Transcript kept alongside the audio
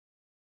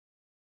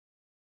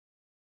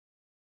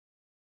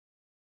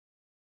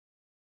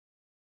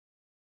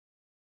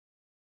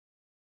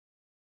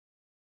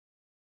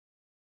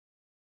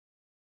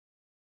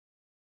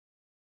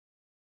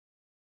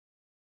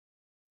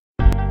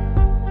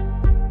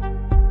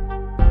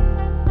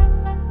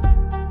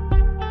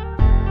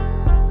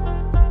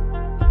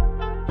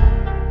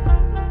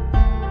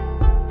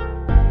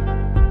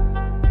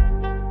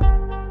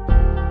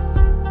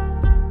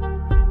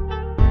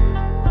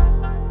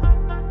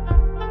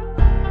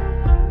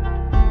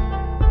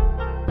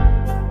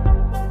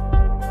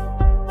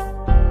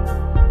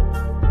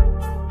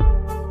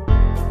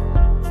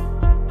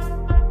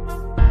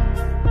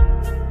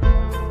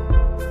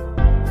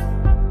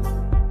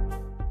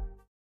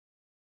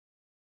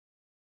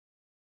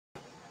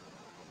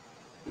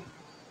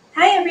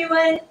Hi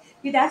everyone!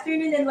 Good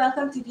afternoon and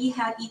welcome to Bee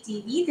Happy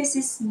TV. This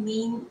is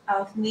Maine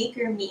of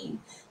MakerMaine.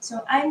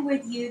 So I'm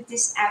with you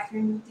this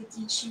afternoon to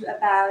teach you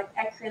about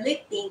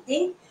acrylic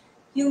painting.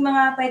 Yung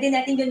mga pwede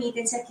natin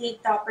gamitin sa cake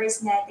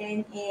toppers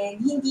natin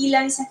and hindi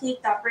lang sa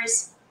cake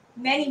toppers,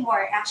 many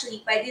more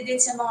actually. Pwede din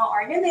sa mga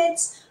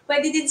ornaments,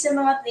 pwede din sa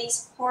mga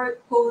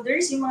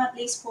holders, yung mga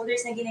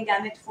placeholders na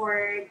ginagamit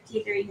for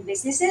catering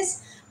businesses.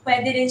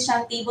 Pwede rin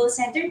siyang table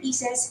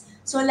centerpieces.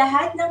 So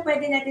lahat ng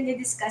pwede natin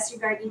i-discuss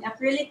regarding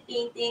acrylic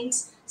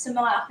paintings sa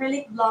mga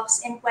acrylic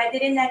blocks and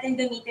pwede rin natin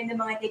gamitin ng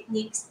mga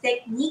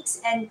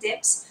techniques and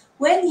tips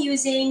when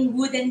using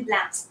wooden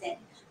blanks din.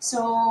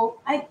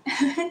 So,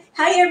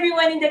 hi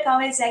everyone in the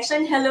comment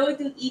section. Hello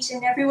to each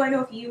and every one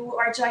of you who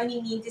are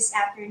joining me this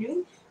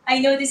afternoon. I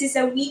know this is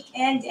a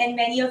weekend and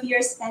many of you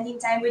are spending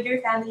time with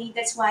your family.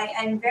 That's why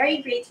I'm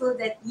very grateful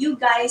that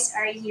you guys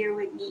are here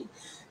with me.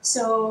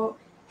 So,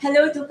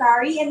 hello to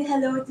Kari and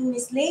hello to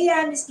Miss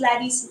Leia, Miss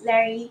Gladys,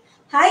 Larry.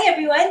 Hi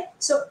everyone!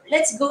 So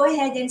let's go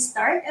ahead and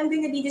start. I'm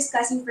going to be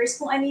discussing first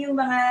kung ano yung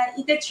mga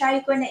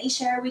ita-try ko na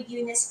i-share with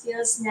you na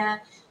skills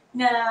na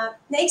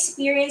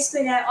experience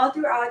ko na all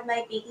throughout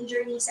my painting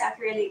journey sa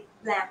acrylic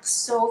blanks.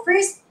 So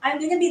first,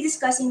 I'm going to be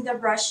discussing the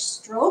brush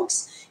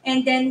strokes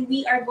and then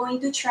we are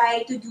going to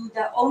try to do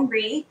the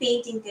ombre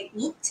painting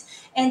technique.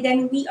 And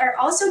then we are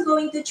also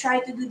going to try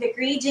to do the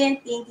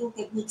gradient painting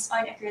techniques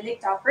on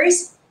acrylic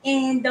toppers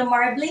and the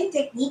marbling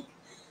technique,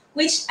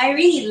 which I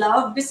really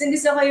love. Gusto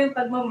ko yung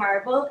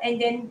pagmamarble.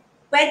 And then,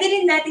 pwede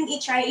rin natin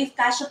i-try if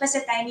kasya pa sa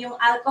time yung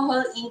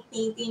alcohol ink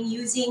painting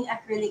using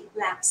acrylic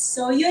blanks.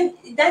 So,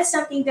 that's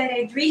something that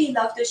I'd really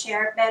love to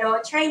share. Pero,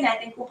 try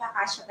natin kung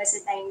kakasya pa sa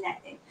time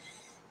natin.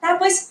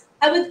 Tapos,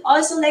 I would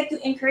also like to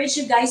encourage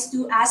you guys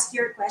to ask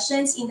your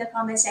questions in the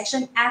comment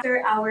section after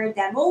our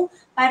demo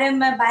para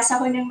mabasa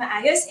ko ng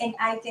maayos and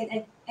I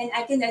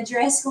can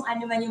address kung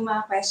ano man yung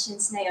mga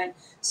questions na yon.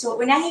 So,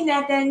 unahin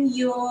natin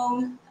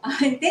yung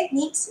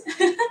techniques.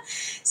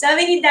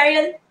 Sabi ni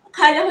Daryl,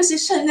 akala ko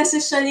social na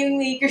social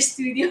yung Maker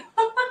Studio.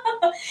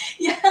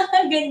 Yeah,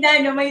 ganda,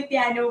 no? May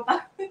piano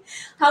pa.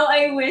 How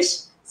I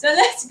wish. So,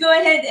 let's go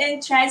ahead and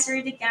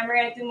transfer the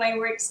camera to my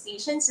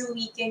workstation so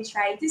we can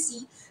try to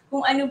see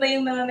kung ano ba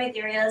yung mga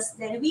materials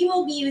that we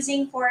will be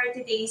using for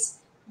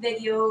today's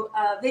video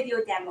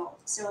demo.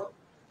 So,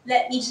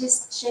 let me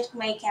just shift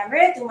my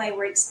camera to my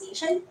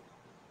workstation.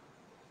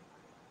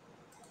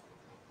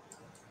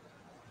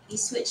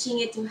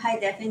 Switching it to high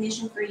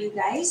definition for you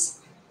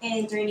guys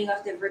and turning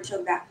off the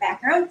virtual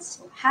background.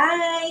 So,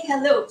 hi,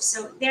 hello.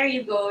 So, there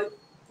you go.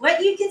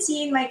 What you can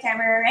see in my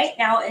camera right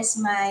now is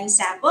my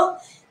sample.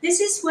 This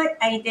is what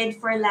I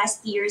did for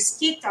last year's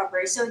cake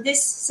topper. So,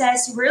 this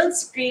says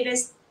world's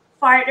greatest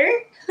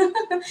farther.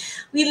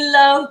 We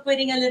love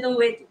putting a little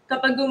wit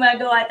kapag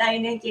gumagawa tayo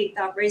ng cake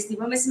toppers. Di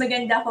ba? Mas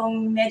maganda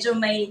kung medyo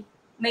may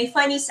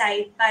funny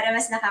side para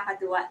mas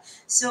nakakatuwa.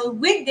 So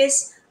with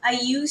this,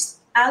 I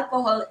used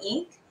alcohol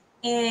ink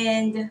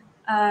and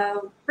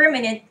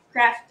permanent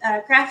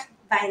craft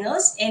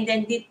vinyls. And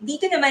then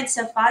dito naman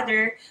sa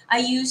father,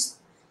 I used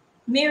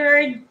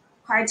mirrored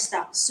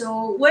cardstock.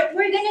 So what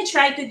we're gonna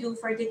try to do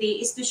for today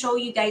is to show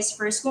you guys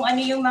first kung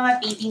ano yung mga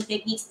painting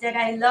techniques that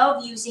I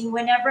love using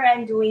whenever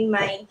I'm doing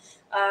my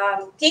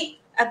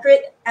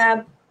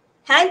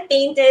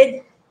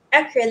hand-painted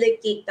acrylic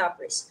cake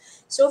toppers.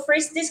 So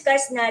first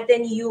discuss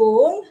natin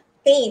yung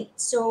paint.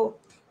 So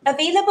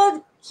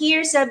available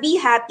here sa Bee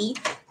Happy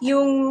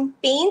yung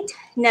paint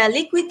na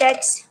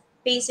Liquitex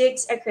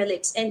Basics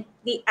Acrylics, and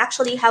they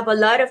actually have a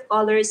lot of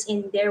colors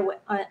in their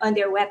on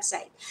their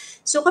website.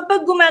 So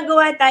kapag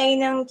gumagawa tayo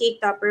ng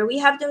cake topper,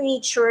 we have to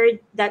make sure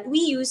that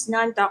we use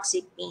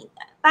non-toxic paint.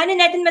 Paano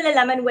natin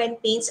malalaman when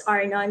paints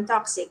are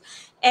non-toxic?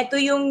 Ito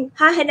yung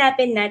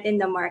hahanapin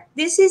natin na mark.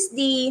 This is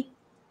the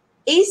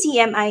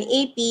ACMI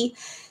AP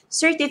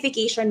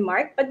certification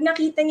mark. Pag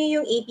nakita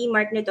niyo yung AP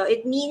mark na to,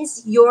 it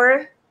means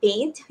your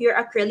paint, your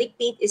acrylic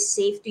paint is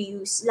safe to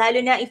use.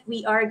 Lalo na if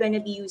we are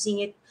gonna be using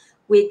it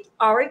with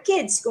our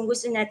kids, kung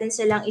gusto natin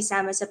silang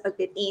isama sa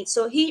pagpipaint.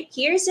 So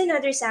here's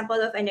another sample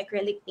of an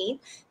acrylic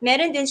paint.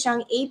 Meron din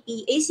siyang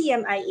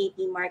ACMI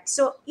AP mark.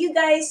 So you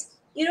guys,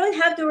 you don't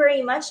have to worry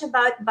much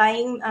about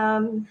buying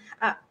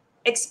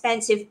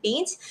expensive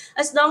paints.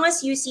 As long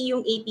as you see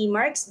yung AP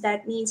marks,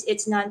 that means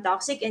it's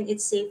non-toxic and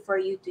it's safe for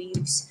you to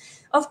use.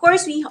 Of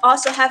course, we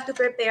also have to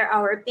prepare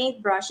our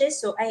paint brushes.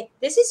 So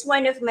this is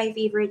one of my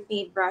favorite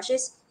paint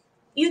brushes.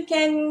 You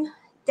can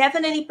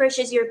definitely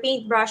purchase your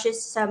paint brushes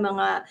sa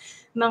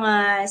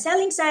mga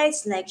selling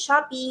sites like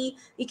Shopee.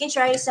 You can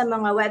try sa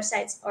mga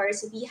websites or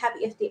sa Bee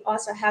Happy if they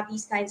also have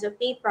these kinds of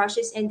paint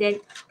brushes. And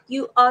then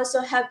you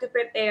also have to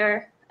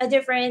prepare a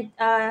different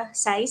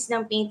size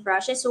ng paint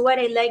brushes. So what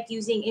I like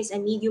using is a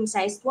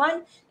medium-sized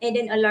one and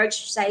then a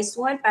large-sized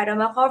one para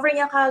ma-cover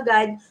niya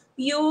kaagad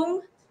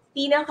yung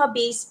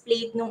pinaka-base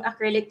plate ng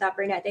acrylic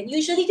topper natin.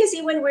 Usually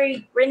kasi when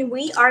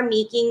we are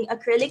making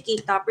acrylic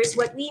cake toppers,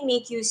 what we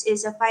make use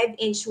is a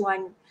 5-inch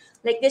one,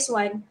 like this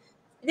one.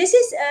 This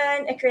is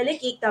an acrylic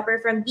cake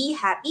topper from Bee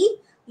Happy.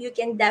 You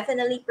can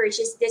definitely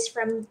purchase this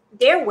from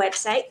their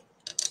website.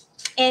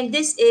 And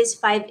this is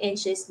 5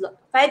 inches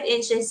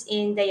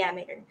in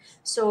diameter.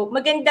 So,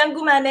 magandang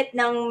gumamit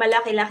ng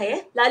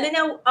malaki-laki. Lalo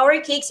na our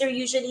cakes are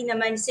usually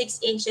naman 6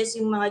 inches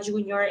yung mga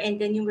junior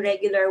and then yung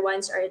regular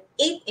ones are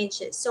 8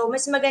 inches. So,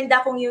 mas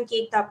maganda kung yung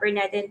cake topper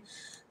natin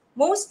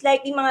most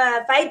likely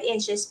mga 5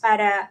 inches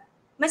para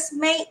mas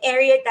may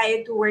area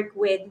tayo to work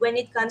with when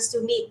it comes to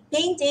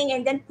painting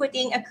and then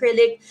putting I'm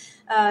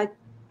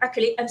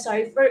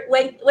sorry, for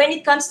when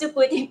it comes to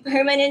putting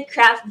permanent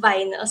craft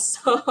vinyls.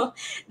 So,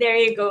 there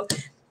you go.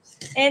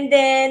 And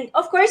then,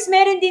 of course,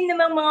 meron din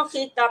namang mga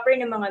cake topper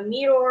na mga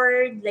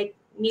mirrored, like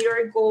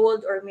mirror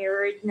gold or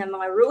mirrored na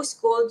mga rose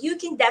gold. You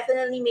can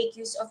definitely make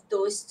use of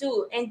those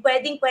too. And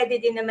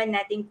pwede din naman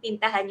nating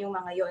pintahan yung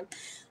mga yon.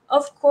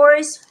 Of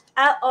course,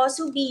 I'll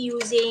also be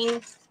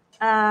using,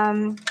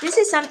 this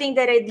is something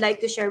that I'd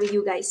like to share with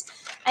you guys.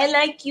 I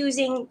like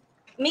using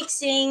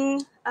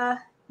mixing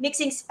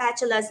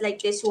spatulas like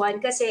this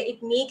one kasi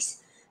it makes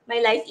my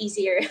life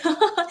easier.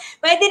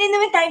 Pwede rin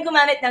naman tayong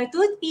gumamit ng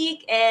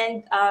toothpick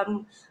and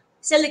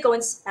silicone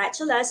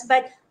spatulas,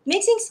 but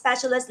mixing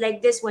spatulas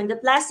like this one, the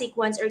plastic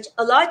ones are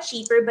a lot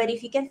cheaper, but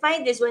if you can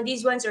find this one,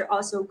 these ones are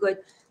also good.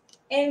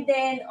 And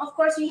then, of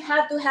course, we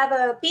have to have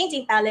a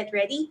painting palette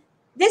ready.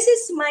 This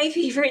is my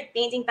favorite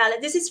painting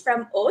palette. This is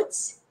from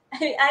Oats.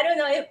 I don't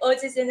know if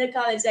Oats is in the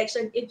comment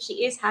section, if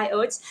she is. Hi,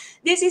 Oats.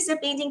 This is a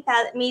painting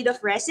palette made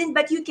of resin,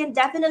 but you can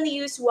definitely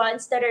use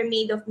ones that are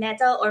made of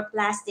metal or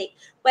plastic.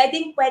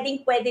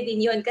 Pwede din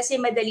yun kasi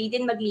madali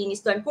din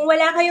maglinis doon. Kung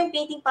wala kayong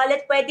painting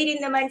palette, pwede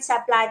din naman sa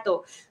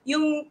plato.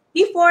 Yung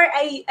before,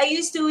 I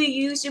used to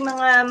use yung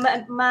mga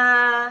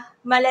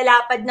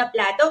malalapad na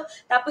plato.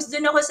 Tapos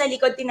doon ako sa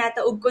likod,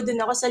 tinataob ko, doon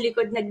ako sa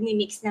likod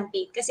nagmi-mix ng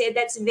paint. Kasi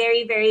that's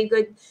very, very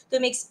good to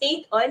mix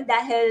paint on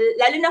dahil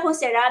lalo na kung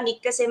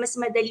ceramic kasi mas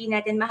madali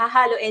natin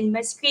mahahalo and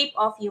mas scrape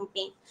off yung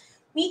paint.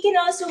 We can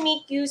also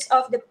make use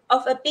of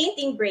a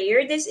painting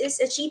brayer. This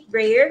is a cheap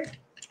brayer.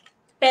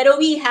 Pero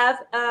we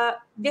have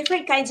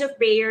different kinds of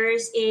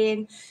brayers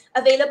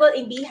available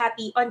in Bee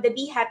Happy on the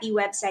Bee Happy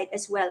website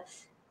as well.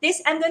 This,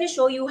 I'm going to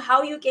show you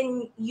how you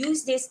can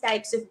use these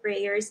types of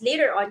brayers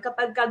later on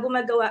kapag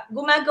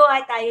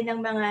gumagawa tayo ng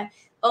mga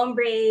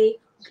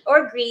ombre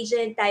or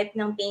gradient type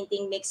ng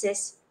painting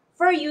mixes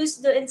for use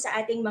doon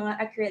sa ating mga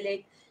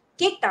acrylic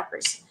cake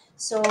toppers.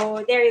 So,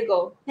 there you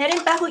go.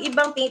 Meron pa akong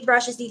ibang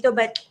paintbrushes dito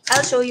but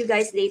I'll show you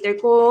guys later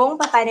kung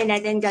paano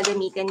natin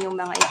gagamitin yung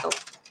mga ito.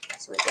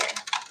 So, there.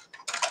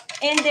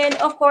 And then,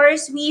 of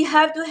course, we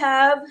have to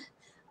have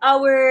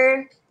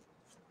our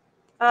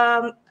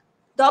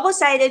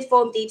double-sided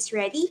foam tapes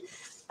ready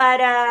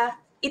para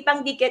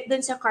ipangdikit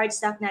dun sa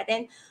cardstock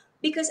natin.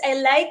 Because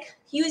I like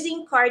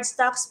using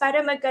cardstocks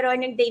para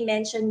magkaroon ng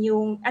dimension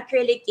yung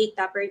acrylic cake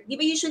topper. Di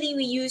ba usually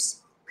we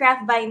use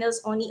craft vinyls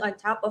only on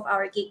top of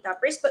our cake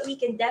toppers, but we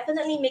can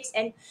definitely mix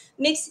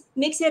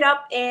it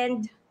up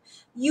and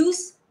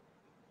use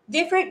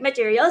different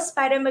materials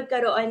para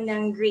magkaroon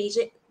ng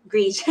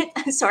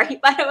I'm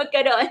sorry, para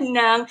magkaroon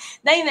ng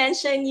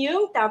dimension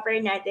yung topper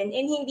natin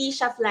and hindi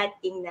siya flat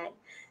tingnan.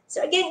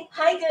 So again,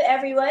 hi to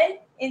everyone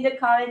in the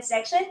comment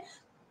section.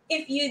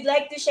 If you'd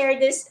like to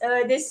share this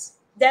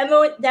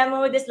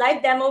live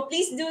demo,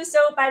 please do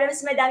so para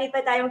mas madami pa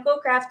tayong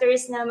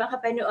co-crafters na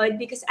makapanood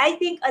because I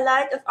think a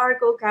lot of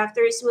our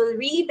co-crafters will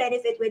really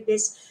benefit with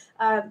this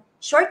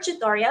short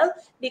tutorial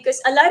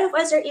because a lot of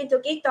us are into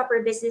cake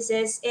topper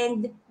businesses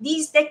and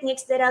these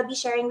techniques that I'll be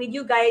sharing with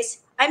you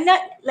guys, I'm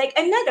not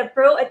a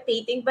pro at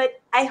painting,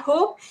 but I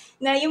hope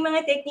na yung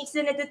mga techniques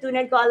na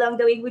natutunan ko along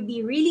the way would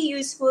be really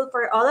useful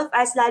for all of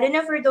us, lalo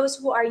na for those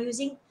who are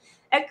using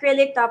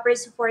acrylic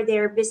toppers for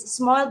their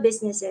small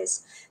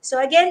businesses.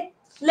 So again,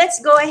 let's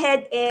go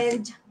ahead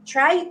and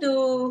try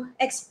to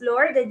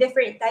explore the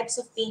different types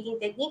of painting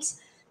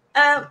techniques.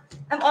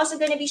 I'm also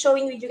going to be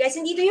showing with you guys.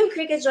 Hindi to yung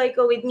Cricut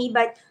Joico with me,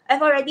 but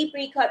I've already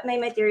pre-cut my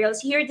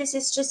materials. Here, this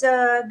is just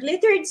a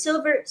glittered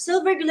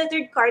silver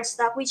glittered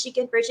cardstock, which you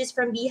can purchase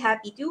from Bee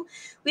Happy too.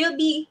 We'll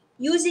be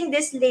using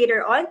this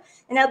later on,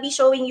 and I'll be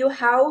showing you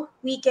how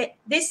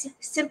this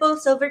simple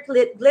silver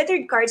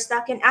glittered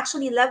cardstock can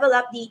actually level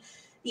up the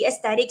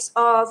aesthetics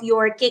of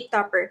your cake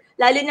topper,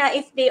 lalo na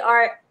if they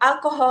are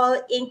alcohol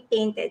ink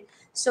painted.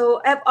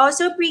 So I've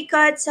also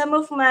pre-cut some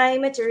of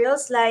my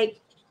materials like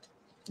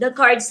the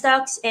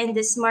cardstocks and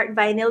the smart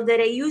vinyl that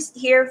I used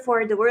here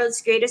for the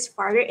world's greatest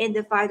father, and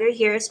the father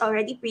here is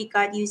already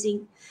pre-cut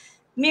using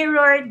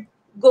mirrored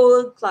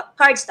gold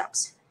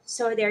cardstocks.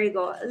 So there you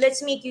go.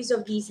 Let's make use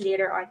of these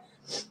later on.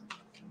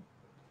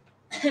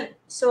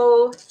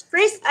 So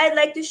first, I'd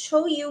like to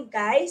show you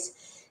guys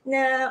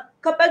na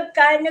kapag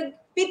ka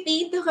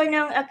nagpipaint ako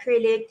ng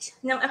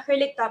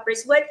acrylic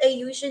toppers, what I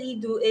usually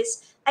do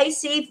is I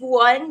save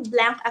one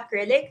blank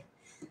acrylic.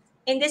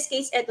 In this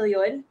case, ito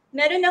yun.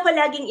 Meron ako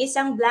laging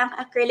isang blank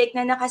acrylic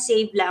na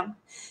nakasave lang.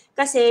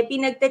 Kasi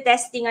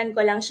pinagtetestingan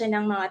ko lang siya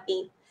ng mga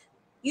paint.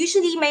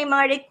 Usually, may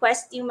mga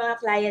request yung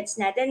mga clients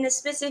natin na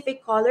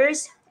specific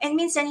colors and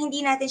minsan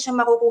hindi natin siya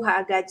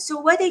makukuha agad. So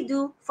what I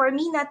do, for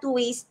me not to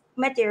waste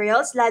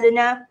materials, lalo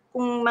na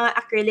kung mga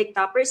acrylic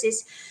toppers,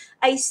 is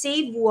I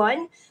save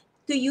one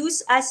to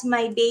use as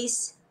my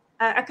base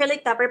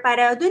acrylic topper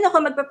para doon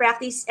ako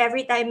magpa-practice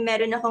every time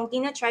meron akong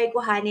tinatry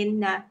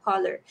kuhanin na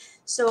color.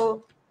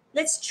 So,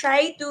 let's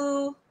try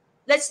to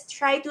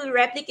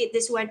replicate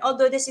this one.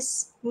 Although this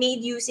is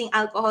made using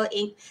alcohol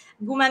ink,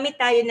 gumamit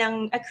tayo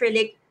ng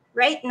acrylic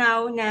right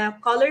now na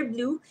color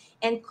blue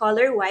and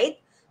color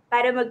white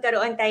para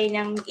magkaroon tayo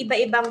ng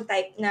iba-ibang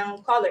type ng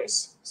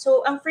colors.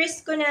 So, ang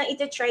first ko na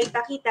ito-try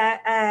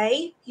pakita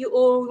ay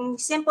yung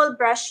simple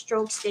brush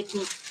strokes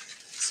technique.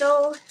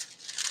 So,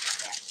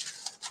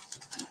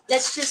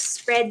 let's just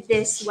spread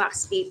this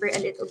wax paper a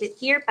little bit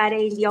here para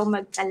hindi ako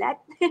magkalat.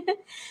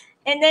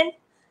 And then,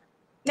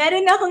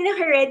 meron akong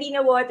naka-ready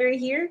na water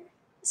here.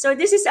 So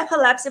this is a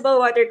collapsible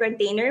water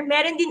container.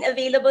 Meron din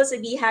available sa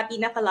Bee Happy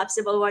na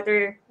collapsible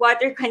water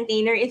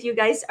container if you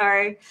guys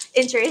are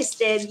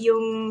interested.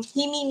 Yung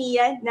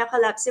Himimiya na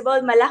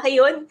collapsible,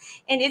 malaki yun.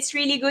 And it's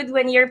really good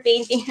when you're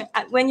painting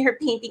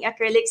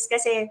acrylics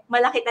kasi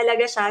malaki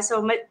talaga siya.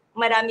 So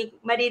marami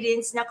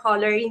maririnse na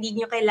color. Hindi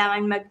nyo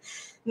kailangan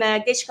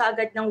mag-dish ka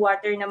agad ng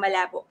water na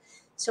malabo.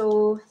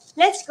 So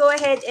let's go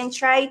ahead and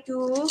try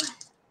to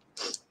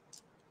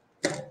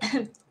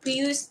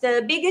use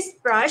the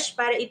biggest brush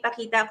para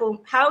ipakita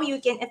kung how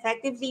you can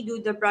effectively do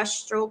the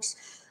brush strokes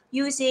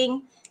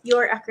using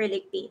your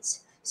acrylic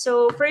paints.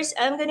 So first,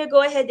 I'm gonna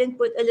go ahead and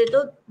put a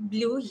little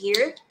blue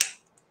here.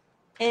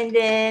 And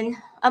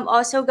then I'm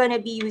also gonna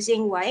be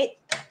using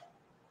white.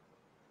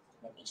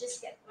 Let me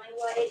just get my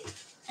white.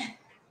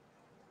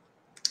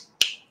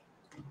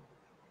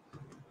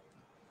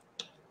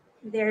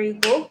 There you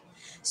go.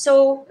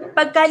 So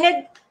pagka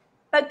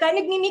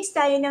nagmi-mix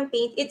tayo ng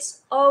paint,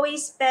 it's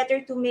always better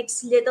to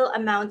mix little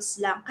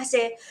amounts lang.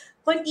 Kasi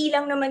konti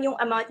lang naman yung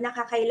amount na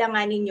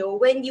kakailanganin nyo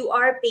when you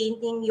are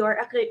painting your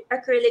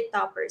acrylic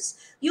toppers.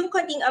 Yung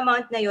konting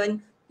amount na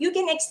yun, you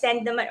can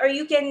extend naman or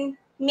you can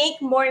make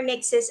more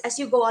mixes as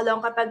you go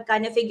along kapag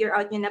na-figure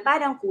out nyo na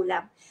parang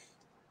kulang.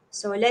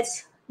 So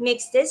let's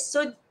mix this.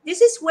 So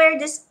this is where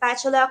the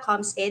spatula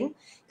comes in.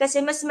 Kasi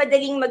mas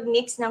madaling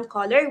mag-mix ng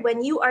color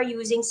when you are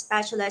using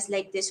spatulas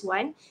like this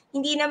one.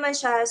 Hindi naman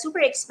siya super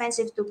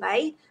expensive to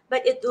buy,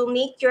 but it will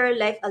make your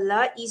life a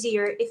lot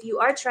easier if you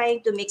are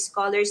trying to mix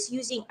colors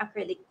using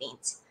acrylic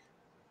paints.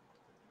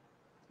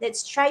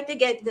 Let's try to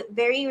get the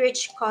very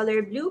rich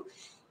color blue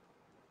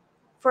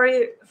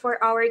for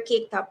our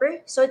cake topper.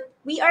 So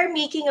we are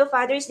making a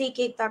Father's Day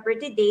cake topper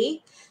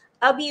today.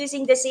 I'll be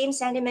using the same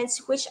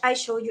sentiments which I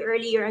showed you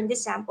earlier on the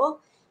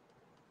sample.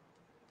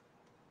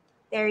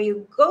 There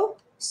you go.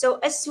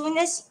 So as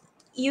soon as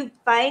you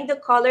find the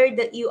color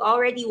that you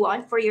already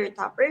want for your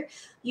topper,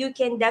 you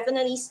can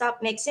definitely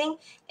stop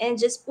mixing and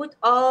just put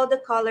all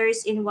the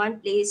colors in one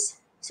place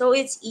so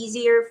it's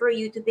easier for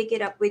you to pick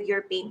it up with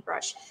your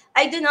paintbrush.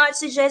 I do not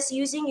suggest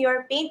using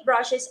your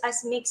paintbrushes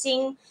as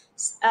mixing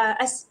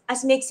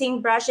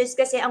brushes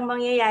kasi ang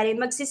mangyayari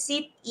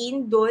magsisip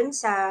in dun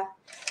sa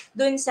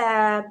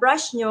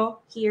brush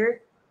nyo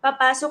here,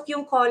 papasok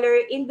yung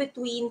color in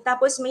between,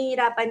 tapos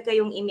mahirapan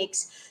kayong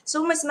i-mix.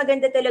 So, mas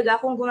maganda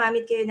talaga kung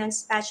gumamit kayo ng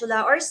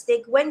spatula or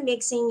stick when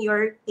mixing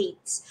your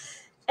paints.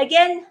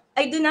 Again,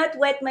 I do not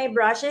wet my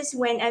brushes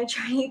when I'm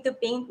trying to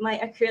paint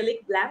my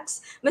acrylic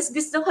blanks. Mas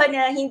gusto ko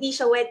na hindi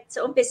siya wet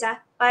sa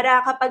umpisa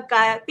para kapag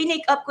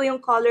pinick up ko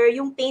yung color,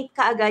 yung paint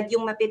kaagad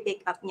yung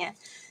mapipick up niya.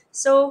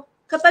 So,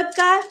 kapag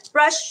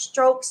brush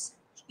strokes,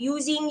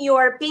 using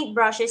your paint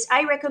brushes,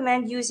 I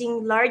recommend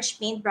using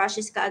large paint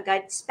brushes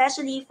kaagad,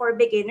 especially for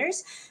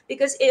beginners,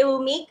 because it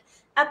will make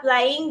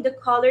applying the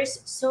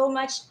colors so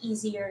much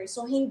easier.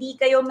 So, hindi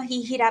kayo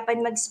mahihirapan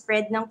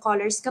mag-spread ng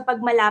colors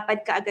kapag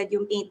malapad kaagad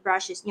yung paint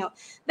brushes nyo.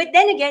 But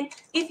then again,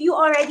 if you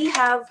already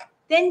have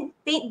 10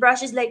 paint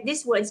brushes like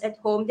this ones at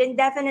home, then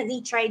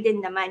definitely try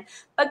din naman.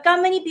 Pagka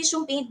manipis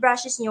yung paint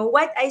brushes nyo,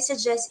 what I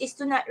suggest is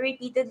to not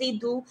repeatedly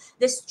do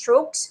the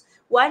strokes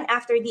one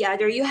after the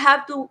other. You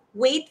have to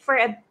wait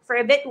for a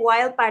bit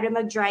while para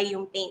mag-dry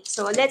yung paint.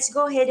 So let's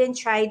go ahead and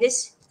try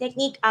this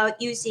technique out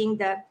using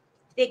the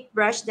thick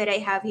brush that I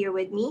have here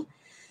with me.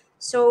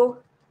 So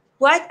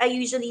what I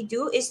usually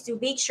do is to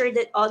make sure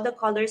that all the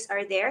colors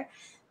are there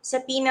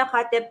sa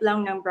pinaka-tip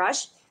lang ng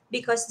brush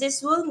because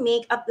this will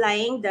make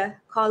applying the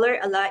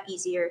color a lot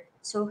easier.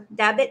 So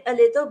dab it a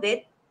little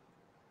bit.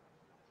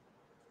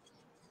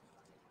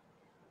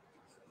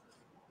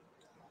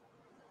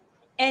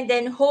 And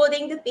then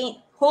holding the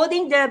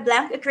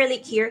blank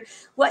acrylic here,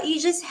 what you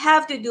just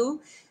have to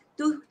do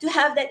to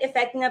have that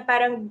effect na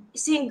parang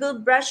single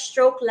brush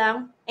stroke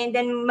lang and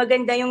then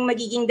maganda yung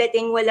magiging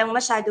dating walang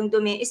masyadong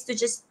dumi is to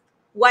just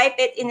wipe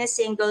it in a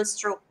single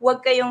stroke.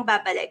 Huwag kayong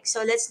babalik.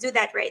 So let's do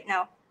that right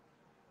now.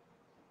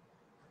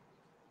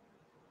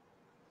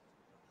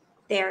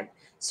 There.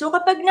 So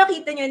kapag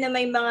nakita nyo na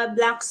may mga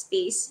blank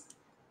space,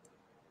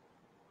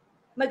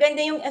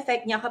 maganda yung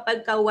effect niya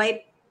kapag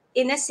ka-wipe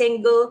in a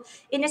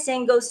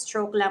single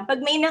stroke lang.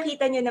 Pag may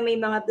nakita nyo na may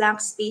mga blank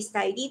space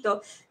tayo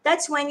dito,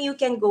 that's when you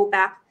can go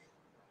back.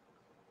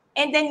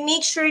 And then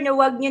make sure na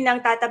wag nyo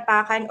nang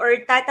tatapakan or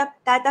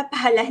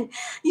tatapalan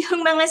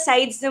yung mga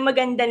sides na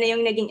maganda na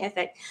yung naging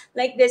effect.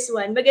 Like this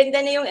one, maganda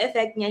na yung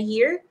effect niya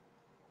here.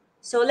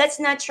 So let's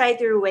not try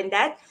to ruin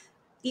that.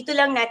 Dito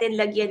lang natin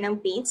lagyan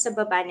ng paint sa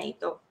baba na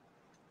ito.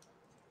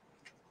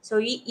 So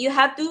you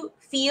have to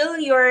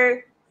feel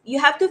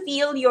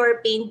your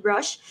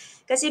paintbrush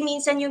kasi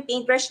minsan yung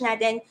paintbrush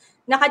natin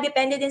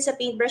nakadepende din sa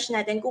paintbrush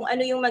natin kung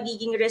ano yung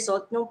magiging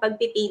result nung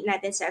pagpipaint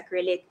natin sa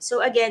acrylic. So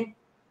again,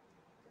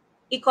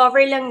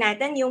 i-cover lang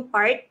natin yung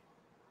part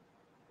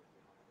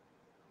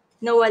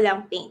na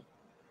walang paint.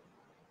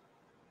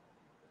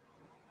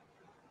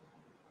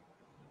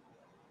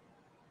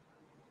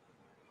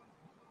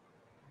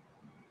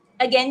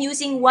 Again,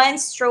 using one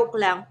stroke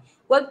lang.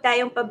 Huwag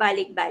tayong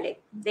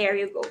pabalik-balik. There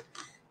you go.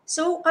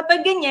 So,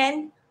 kapag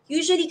ganyan,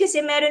 usually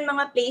kasi meron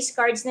mga place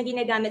cards na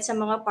ginagamit sa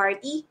mga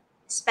party,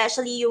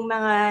 especially yung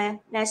mga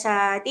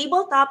nasa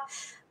tabletop,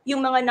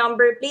 yung mga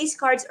number place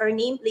cards or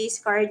name place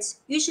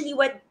cards, usually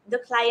what the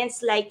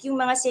clients like,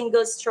 yung mga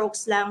single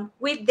strokes lang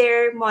with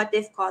their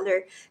motif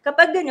color.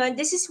 Kapag ganun,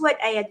 this is what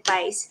I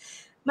advise.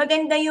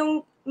 Maganda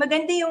yung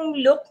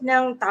look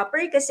ng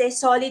topper kasi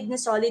solid na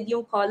solid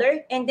yung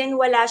color and then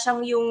wala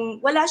siyang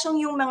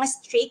yung mga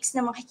streaks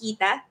na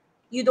makikita.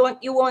 You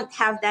won't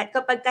have that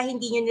kapag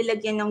hindi nyo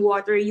nilagyan ng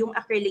water yung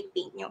acrylic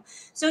paint nyo.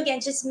 So again,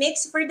 just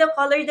mix for the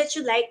color that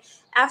you like.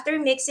 After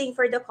mixing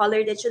for the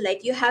color that you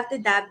like, you have to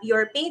dab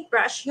your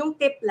paintbrush, yung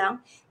tip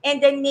lang, and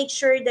then make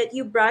sure that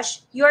you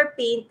brush your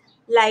paint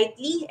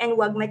lightly and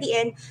wag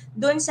matiin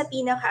dun sa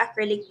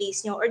pinaka-acrylic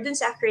base nyo or dun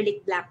sa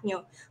acrylic black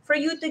nyo for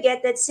you to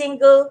get that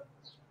single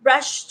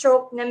brush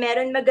stroke na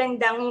meron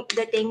magandang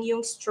dating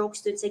yung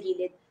strokes dun sa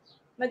gilid.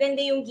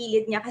 Maganda yung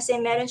gilid niya kasi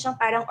meron siyang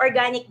parang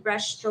organic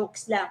brush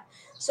strokes lang.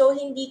 So,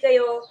 hindi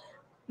kayo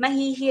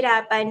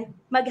mahihirapan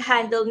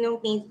mag-handle ng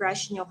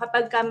paintbrush nyo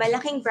kapag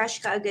malaking brush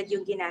ka agad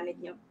yung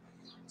ginamit nyo.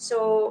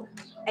 So,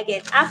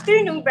 again, after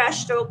nung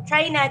brush stroke,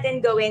 try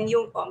natin gawin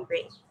yung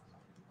ombre.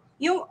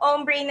 Yung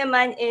ombre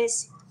naman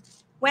is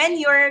when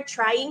you're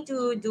trying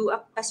to do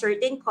a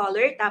certain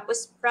color,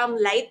 tapos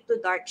from light to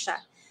dark siya.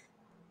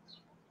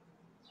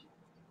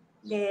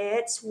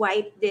 Let's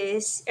wipe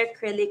this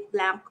acrylic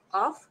blank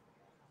off.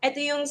 Ito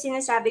yung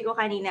sinasabi ko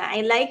kanina.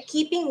 I like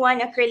keeping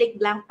one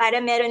acrylic blank para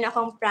meron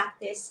akong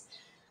practice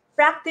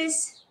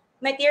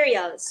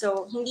material.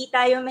 So, hindi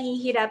tayo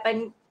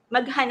mahihirapan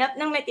maghanap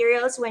ng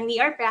materials when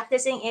we are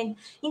practicing and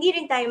hindi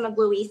rin tayo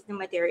mag-waste ng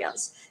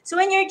materials. So,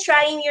 when you're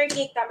trying your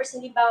cake toppers,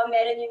 hindi ba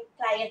meron yung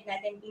client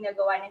natin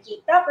ginagawa ng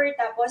cake topper,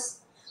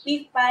 tapos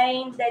we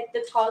find that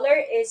the color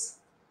is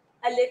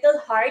a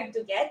little hard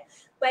to get,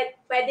 but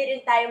pwede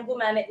rin tayong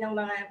gumamit ng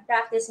mga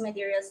practice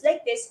materials like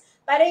this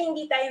para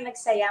hindi tayo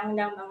magsayang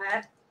ng mga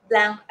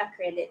blank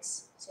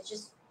acrylics. So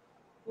just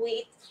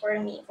wait for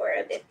me for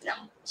a bit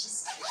lang.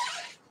 Just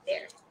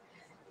there.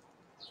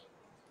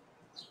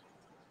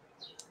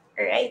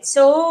 Alright,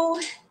 so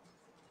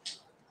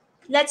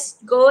let's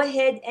go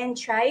ahead and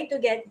try to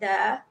get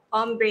the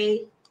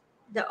ombre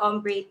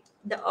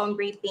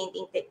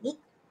painting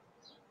technique.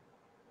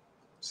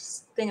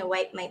 Just gonna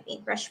wipe my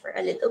paintbrush for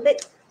a little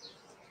bit.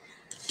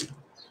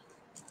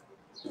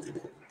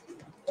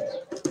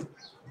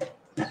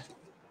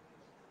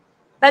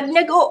 Pag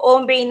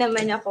nag-o-ombre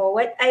naman ako,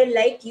 what I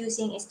like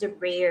using is the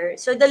brayer.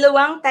 So,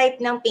 dalawang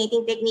type ng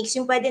painting techniques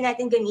yung pwede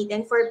natin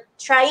gamitin for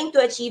trying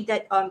to achieve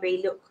that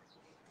ombre look.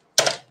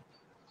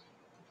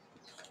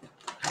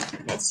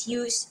 Let's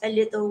use a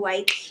little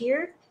white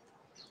here.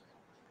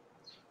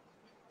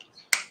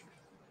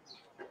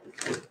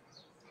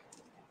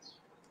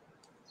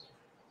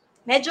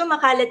 Medyo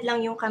makalat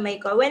lang yung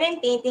kamay ko. When I'm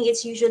painting,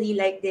 it's usually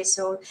like this.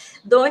 So,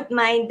 don't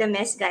mind the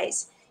mess,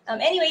 guys.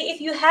 Anyway, if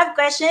you have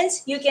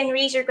questions, you can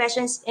raise your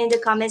questions in the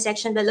comment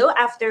section below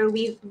after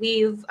we've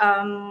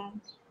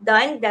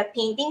done the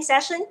painting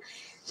session.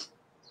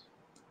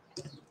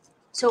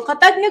 So,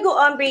 kapag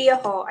nag-ombre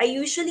ako, I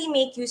usually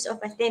make use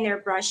of a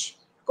thinner brush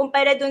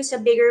kumpara dun sa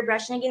bigger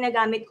brush na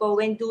ginagamit ko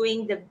when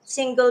doing the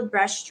single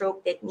brush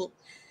stroke technique.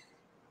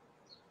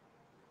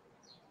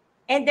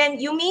 And then,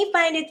 you may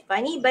find it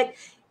funny, but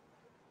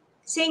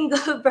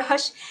single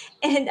brush,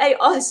 and I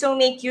also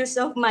make use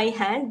of my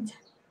hand.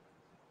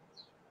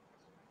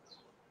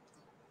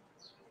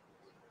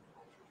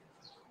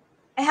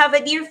 I have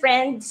a dear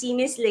friend, si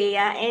Miss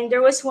Leia, and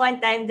there was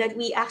one time that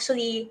we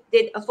actually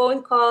did a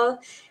phone call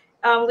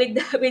with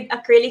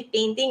acrylic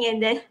painting, and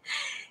then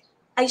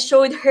I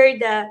showed her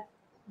the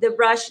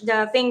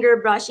finger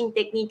brushing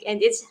technique,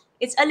 and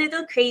it's a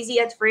little crazy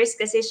at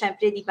first kasi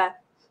syempre, di ba,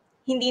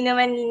 hindi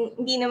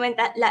naman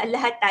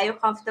lahat tayo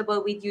comfortable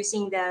with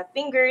using the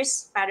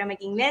fingers para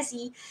maging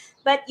messy,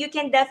 but you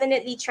can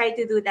definitely try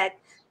to do that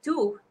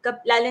too,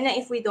 lalo na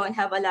if we don't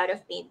have a lot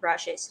of paint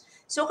brushes.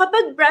 So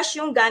kapag brush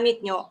yung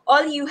gamit nyo,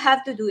 all you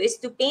have to do is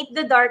to paint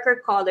the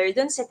darker color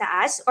dun sa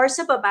taas or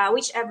sa baba,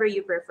 whichever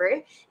you prefer,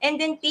 and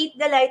then paint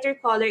the lighter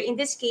color, in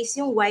this case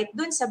yung white,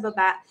 dun sa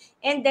baba,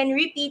 and then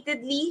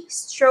repeatedly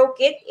stroke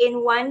it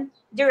in one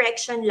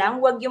direction lang,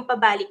 wag yung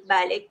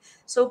pabalik-balik.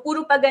 So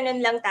puro pa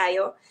ganun lang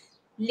tayo.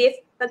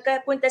 Lift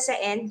pagkapunta sa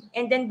end,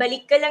 and then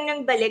balik ka lang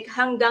ng balik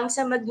hanggang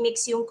sa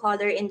mag-mix yung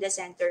color in the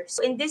center.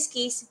 So in this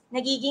case,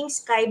 nagiging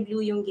sky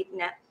blue yung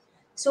gitna.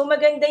 So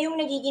maganda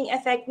yung nagiging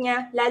effect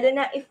niya, lalo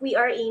na if we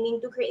are aiming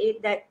to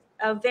create that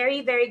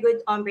very, very good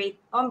ombre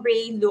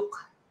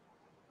look.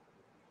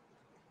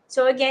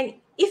 So again,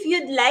 if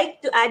you'd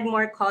like to add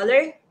more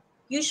color,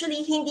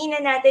 usually hindi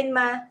na natin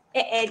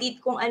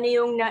ma-edit kung ano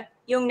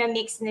yung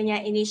na-mix na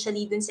niya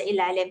initially dun sa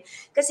ilalim.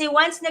 Kasi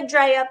once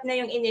nag-dry up na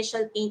yung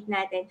initial paint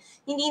natin,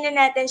 hindi na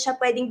natin siya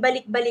pwedeng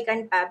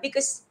balik-balikan pa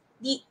because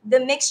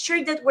the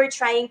mixture that we're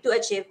trying to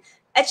achieve,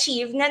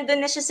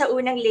 nandun na siya sa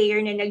unang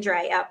layer na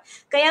nag-dry up.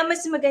 Kaya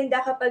mas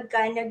maganda kapag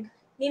ka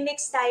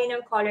mix tayo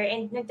ng color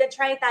and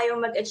nagta-try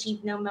tayong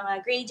mag-achieve ng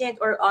mga gradient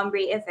or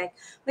ombre effect,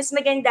 mas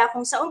maganda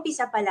kung sa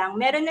umpisa pa lang,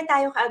 meron na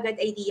tayo kaagad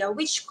idea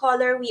which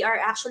color we are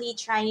actually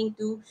trying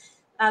to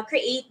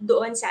create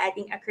doon sa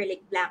ating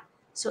acrylic blank.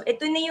 So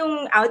ito na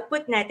yung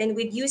output natin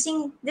with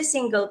using the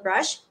single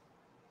brush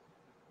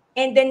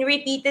and then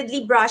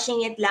repeatedly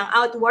brushing it lang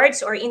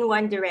outwards or in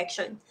one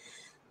direction.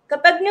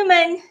 Kapag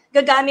naman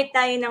gagamit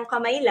tayo ng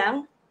kamay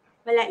lang,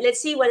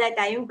 let's say wala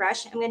tayong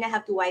brush, I'm gonna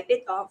have to wipe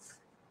it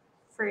off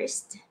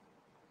first.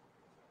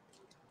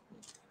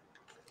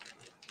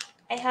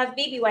 I have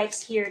baby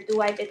wipes here to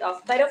wipe it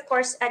off. But of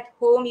course, at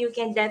home, you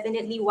can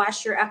definitely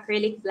wash your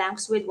acrylic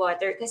blanks with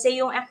water. Kasi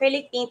yung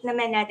acrylic paint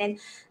naman natin,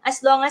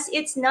 as long as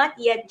it's not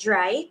yet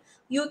dry,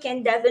 you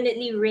can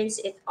definitely rinse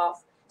it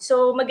off.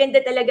 So maganda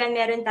talaga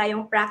meron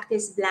tayong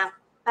practice blank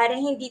para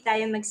hindi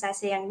tayo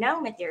magsasayang ng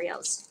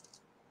materials.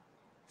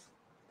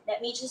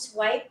 Let me just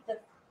wipe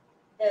the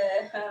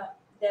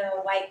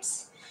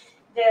wipes.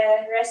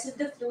 The rest of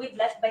the fluid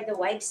left by the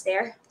wipes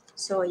there.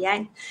 So,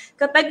 yan.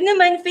 Kapag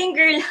naman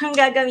finger lang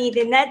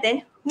gagamitin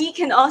natin, we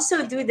can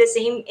also do the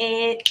same.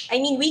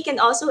 We can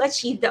also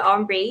achieve the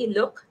ombre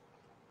look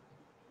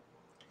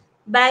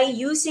by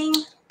using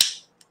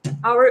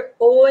our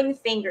own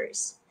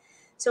fingers.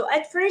 So,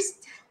 at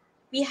first,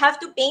 we have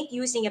to paint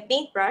using a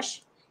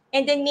paintbrush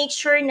and then make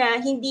sure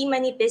na hindi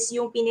manipis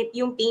yung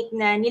paint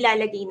na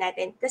nilalagay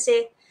natin.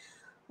 Kasi,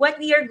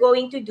 what we are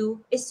going to do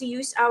is to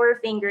use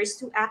our fingers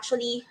to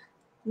actually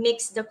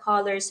mix the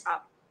colors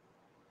up.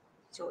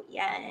 So,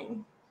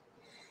 yan.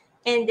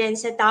 And then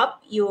sa top,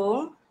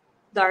 yung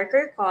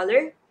darker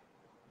color,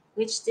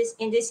 which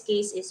in this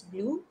case is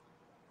blue.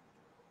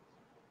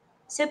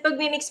 So, pag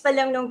mimix pa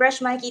lang ng brush,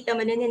 makikita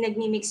mo na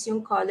nagmimix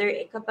yung color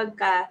kapag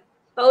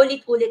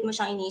paulit-ulit mo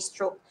siyang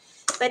ini-stroke.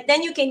 But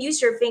then you can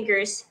use your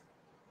fingers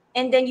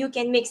and then you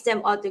can mix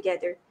them all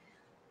together.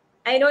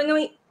 I don't know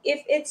if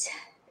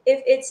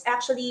it's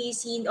actually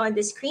seen on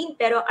the screen,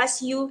 pero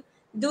as you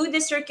do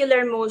the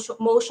circular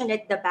motion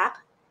at the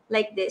back,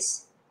 like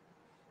this,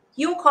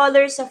 yung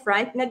color sa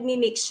front,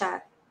 nagmi-mix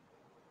siya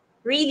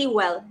really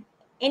well.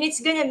 And it's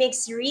gonna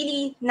mix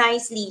really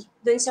nicely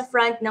dun sa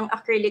front ng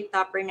acrylic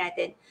topper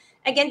natin.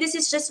 Again, this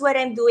is just what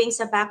I'm doing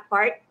sa back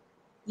part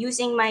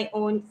using my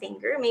own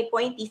finger, my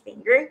pointy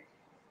finger.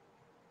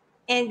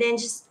 And then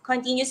just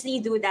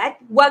continuously do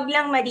that. Wag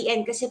lang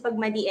madiin kasi pag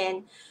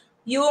madiin,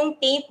 yung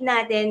paint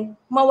natin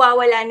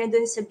mawawala na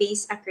dun sa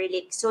base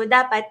acrylic. So,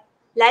 dapat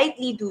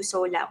lightly do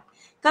so lang.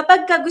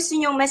 Kapag gusto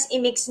nyo mas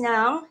i-mix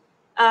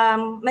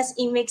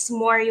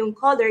more yung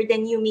color,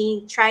 then you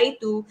may try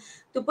to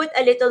put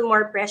a little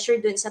more pressure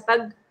dun sa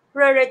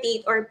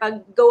pag-rotate or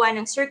paggawa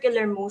ng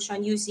circular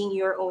motion using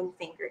your own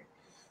finger.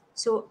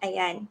 So,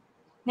 ayan.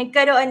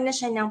 Nagkaroon na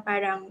siya ng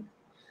parang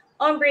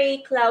ombre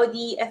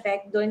cloudy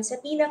effect dun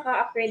sa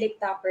pinaka-acrylic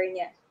topper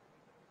niya.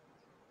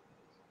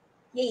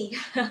 Yay!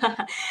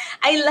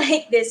 I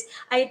like this.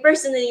 I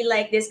personally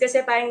like this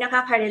kasi parang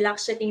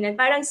nakaka-relax siya tingnan.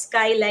 Parang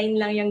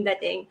skyline lang yung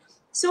dating.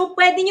 So,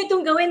 pwede nyo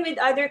itong gawin with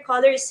other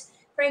colors.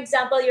 For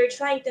example, you're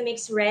trying to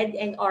mix red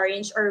and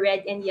orange or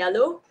red and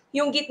yellow.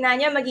 Yung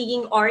gitna niya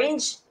magiging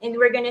orange and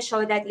we're gonna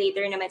show that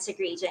later naman sa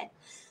gradient.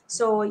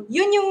 So,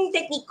 yun yung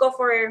technique ko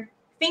for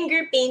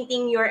finger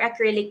painting your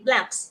acrylic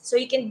blanks. So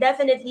you can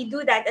definitely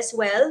do that as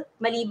well,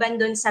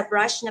 maliban dun sa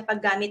brush na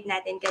paggamit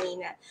natin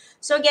kanina.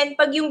 So again,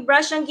 pag yung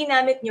brush ang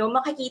ginamit nyo,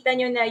 makikita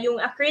nyo na yung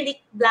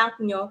acrylic blank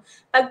nyo,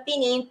 pag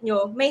pinaint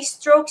nyo, may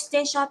strokes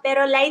din siya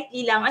pero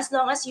lightly lang as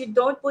long as you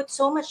don't put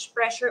so much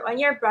pressure on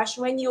your brush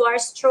when you are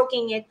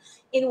stroking it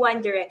in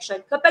one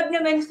direction. Kapag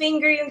naman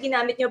finger yung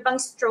ginamit nyo pang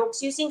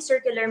strokes using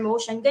circular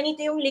motion,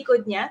 ganito yung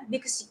likod niya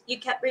because you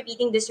kept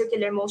repeating the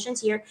circular motion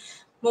here.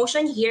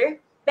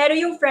 Pero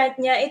yung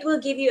front niya, it will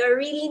give you a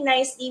really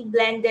nicely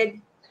blended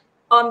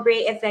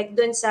ombre effect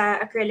dun sa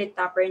acrylic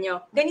topper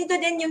nyo. Ganito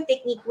din yung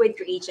technique with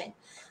gradient.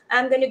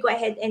 I'm gonna go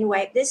ahead and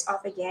wipe this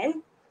off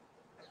again.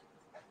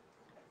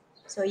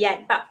 So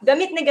yan,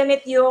 gamit na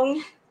gamit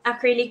yung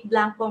acrylic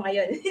blank ko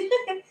ngayon.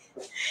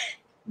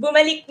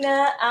 Bumalik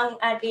na ang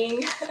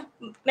ating,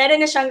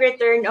 meron na siyang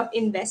return of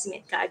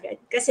investment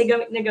kaagad kasi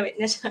gamit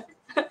na siya.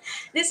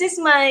 This is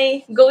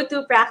my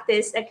go-to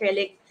practice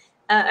acrylic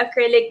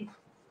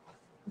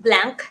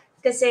blank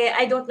kasi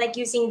I don't like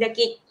using the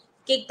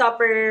cake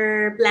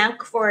topper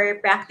blank for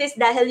practice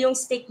dahil yung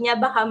stick niya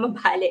baka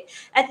mabali.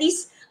 At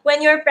least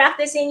when you're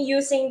practicing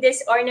using this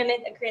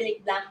ornament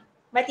acrylic blank,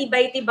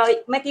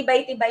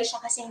 matibay-tibay siya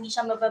kasi hindi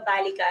siya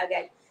mababali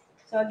kaagad.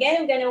 So again,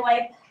 I'm gonna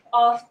wipe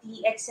off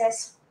the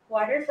excess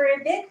water for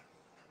a bit.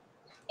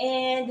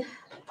 And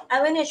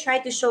I'm going to try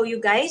to show you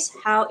guys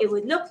how it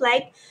would look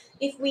like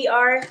if we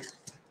are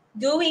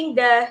doing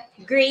the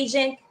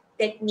gradient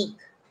technique.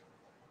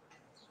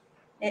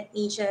 Let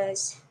me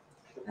just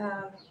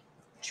um,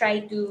 try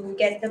to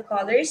get the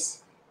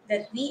colors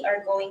that we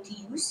are going to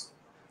use.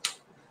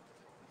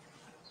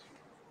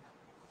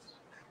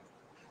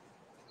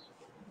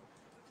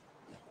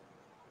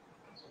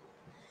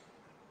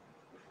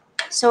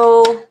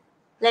 So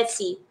let's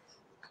see.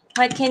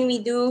 What can we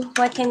do?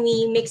 What can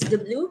we mix the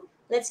blue?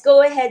 Let's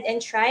go ahead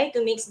and try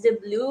to mix the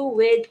blue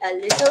with a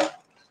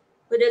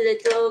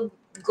little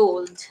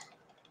gold.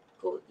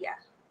 Gold, yeah.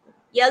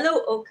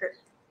 Yellow ochre.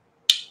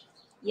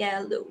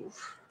 Yellow.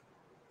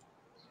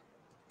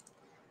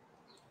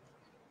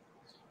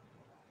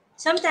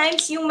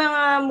 Sometimes yung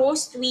mga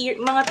most weird,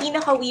 mga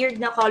pinaka-weird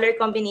na color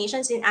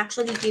combinations can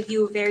actually give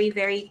you very,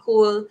 very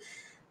cool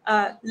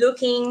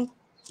looking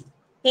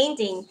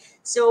painting.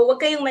 So, wag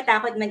kayong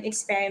matakot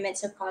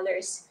mag-experiment sa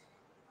colors.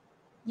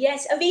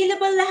 Yes,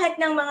 available lahat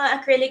ng mga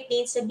acrylic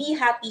paints sa Bee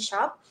Happy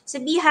shop. Sa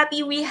Bee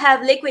Happy, we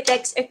have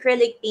Liquitex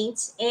acrylic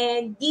paints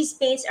and these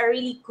paints are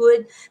really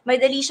good.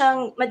 Madali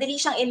siyang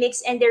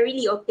i-mix and they're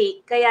really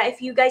opaque. Kaya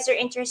if you guys are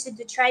interested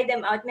to try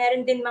them out,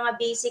 meron din mga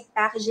basic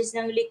packages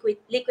ng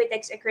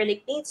Liquitex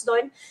acrylic paints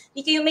doon.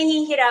 Hindi kayo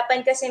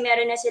mahihirapan kasi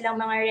meron na silang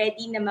mga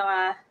ready na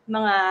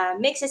mga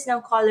mixes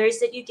ng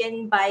colors that you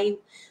can buy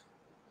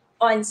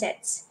on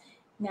sets.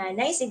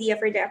 Nice idea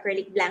for the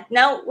acrylic blank.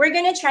 Now, we're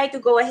gonna try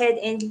to go ahead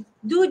and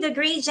do the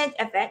gradient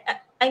effect.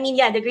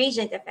 The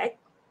gradient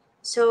effect.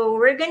 So,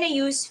 we're gonna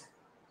use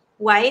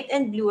white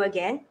and blue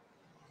again.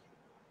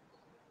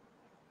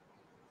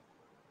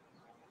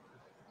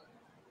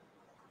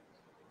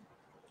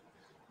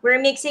 We're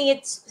mixing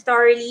it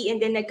thoroughly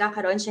and then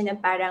nagkakaroon siya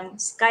ng parang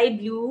sky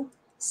blue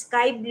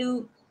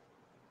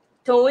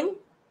tone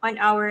on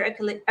our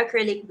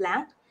acrylic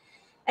blank.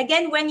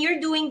 Again, when you're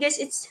doing this,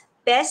 it's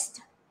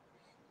best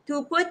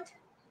to put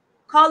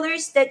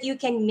colors that you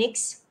can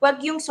mix.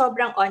 Wag yung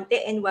sobrang onte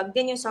and wag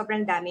din yung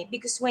sobrang dami.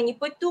 Because when you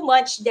put too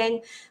much,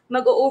 then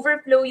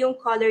mag-overflow yung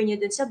color nyo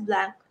dun sa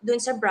blank, dun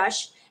sa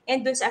brush,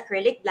 and dun sa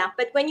acrylic blank.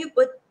 But when you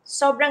put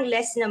sobrang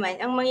less naman,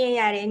 ang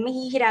mangyayari,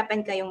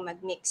 mahihirapan kayong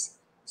mag-mix.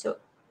 So,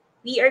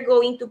 we are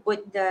going to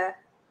put the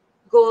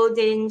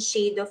golden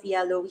shade of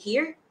yellow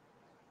here.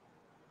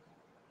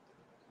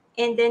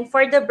 And then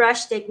for the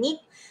brush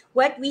technique,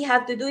 what we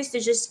have to do is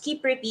to just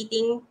keep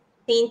repeating,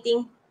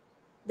 painting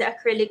the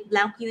acrylic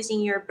blank using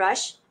your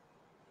brush.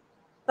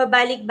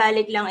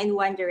 Pabalik-balik lang in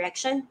one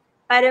direction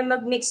para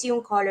mag-mix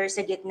yung color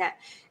sa gitna.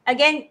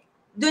 Again,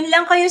 dun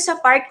lang kayo sa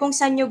part kung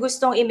saan nyo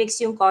gustong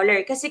i-mix yung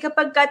color. Kasi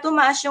kapag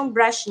tumaas yung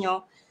brush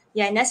nyo,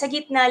 yan, nasa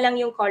gitna lang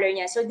yung color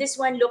niya. So this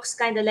one looks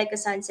kind of like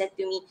a sunset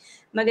to me.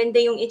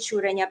 Maganda yung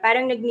itsura niya.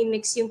 Parang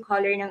nagmi-mix yung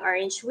color ng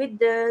orange with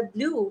the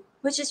blue,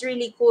 which is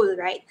really cool,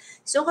 right?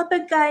 So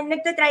kapag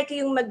nagtatry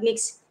kayong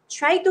mag-mix,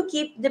 try to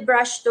keep the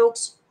brush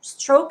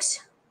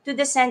strokes to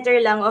the center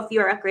lang of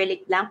your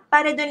acrylic blank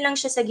para doon lang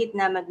siya sa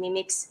gitna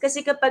magmi-mix.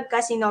 Kasi kapag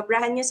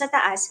sinobrahan nyo sa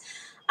taas,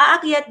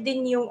 aakyat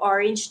din yung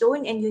orange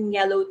tone and yung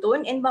yellow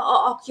tone and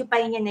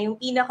ma-occupy niya na yung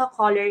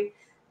pinaka-color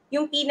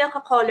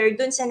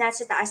dun sa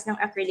nasa taas ng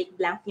acrylic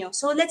blank nyo.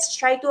 So let's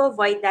try to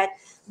avoid that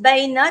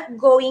by not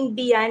going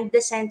beyond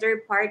the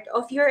center part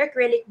of your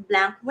acrylic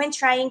blank when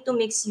trying to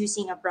mix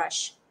using a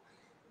brush.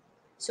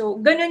 So,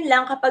 ganun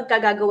lang kapag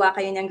gagawa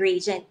kayo ng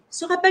gradient.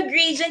 So, kapag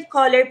gradient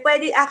color,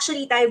 pwede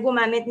actually tayo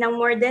gumamit ng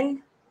more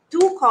than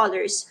 2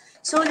 colors.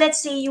 So,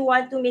 let's say you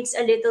want to mix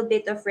a little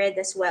bit of red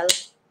as well.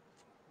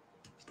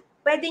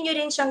 Pwede nyo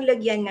rin siyang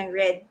lagyan ng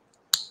red.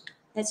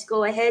 Let's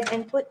go ahead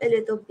and put a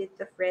little bit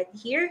of red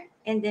here.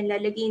 And then,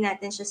 lalagay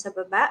natin siya sa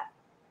baba.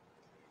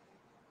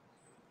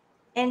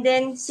 And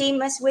then,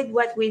 same as with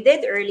what we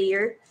did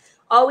earlier,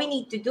 all we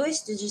need to do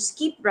is to just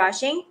keep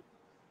brushing.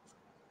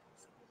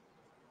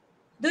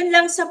 Doon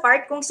lang sa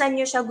part kung saan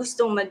nyo siya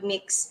gustong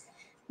mag-mix.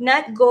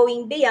 Not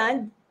going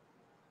beyond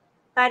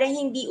para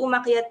hindi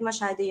umakyat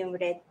masyado yung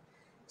red.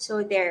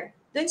 So there.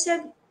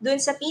 Doon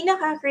sa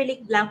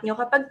pinaka-acrylic blank nyo,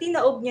 kapag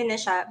tinaob nyo na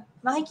siya,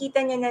 makikita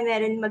nyo na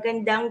meron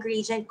magandang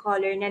gradient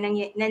color na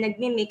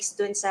nagmi-mix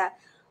doon sa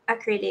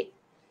acrylic.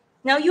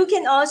 Now, you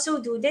can also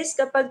do this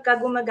kapag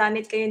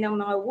gumagamit kayo ng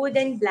mga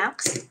wooden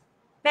blanks.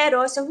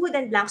 Pero sa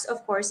wooden blanks,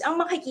 of course, ang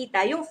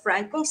makikita yung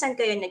front kung saan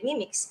kayo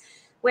nagmi-mix.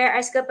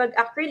 Whereas kapag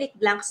acrylic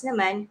blanks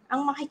naman,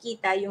 ang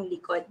makikita yung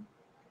likod.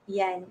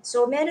 Yan.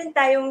 So, meron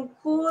tayong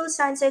cool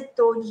sunset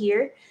tone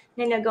here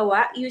na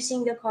nagawa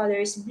using the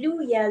colors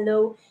blue,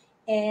 yellow,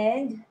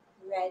 and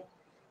red.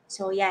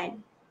 So, yan.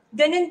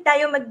 Ganun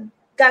tayo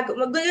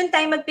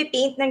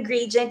magpipaint ng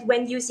gradient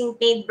when using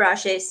paint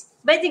brushes.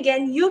 But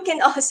again, you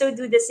can also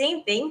do the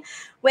same thing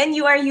when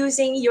you are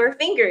using your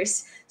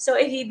fingers. So,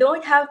 if you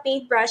don't have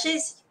paint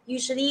brushes,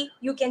 usually,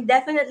 you can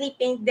definitely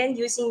paint them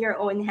using your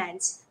own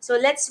hands. So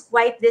let's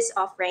wipe this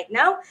off right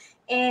now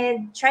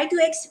and try to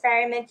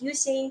experiment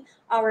using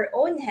our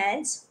own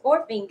hands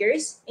or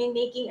fingers in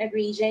making a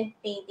gradient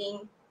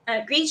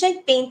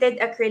painted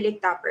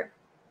acrylic topper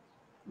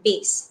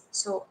base.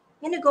 So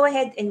I'm gonna go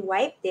ahead and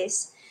wipe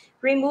this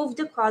remove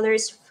the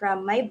colors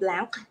from my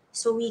blank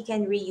so we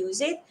can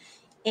reuse it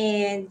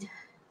and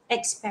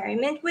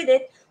experiment with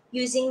it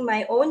using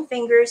my own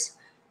fingers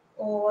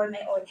or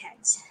my own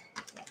hands.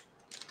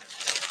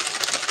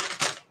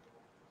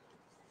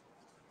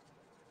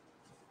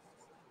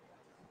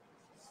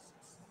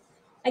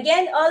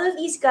 Again, all of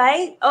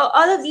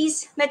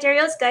these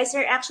materials, guys,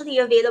 are actually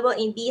available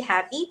in Bee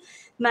Happy.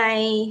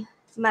 My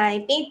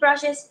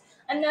paintbrushes.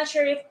 I'm not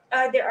sure if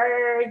there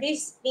are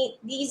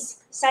these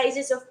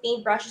sizes of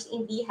paintbrushes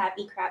in Bee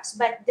Happy Crafts,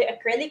 but the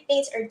acrylic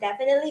paints are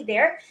definitely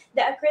there.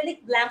 The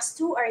acrylic blanks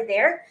too are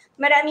there.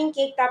 Maraming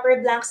cake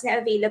topper blanks na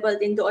available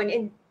din doon,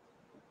 and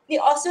they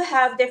also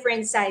have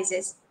different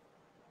sizes.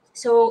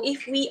 So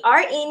if we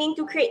are aiming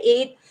to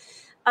create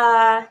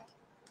uh,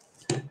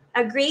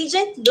 a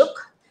gradient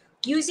look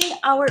using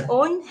our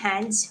own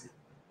hands,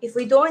 if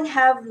we don't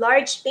have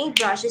large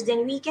paintbrushes,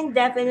 then we can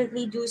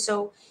definitely do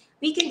so.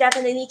 We can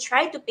definitely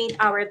try to paint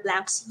our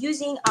blanks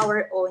using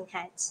our own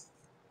hands.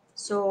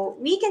 So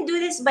we can do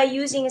this by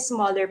using a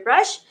smaller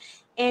brush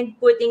and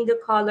putting the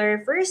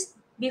color first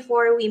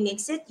before we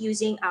mix it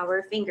using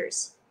our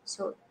fingers.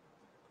 So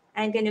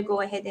I'm going to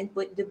go ahead and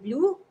put the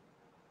blue.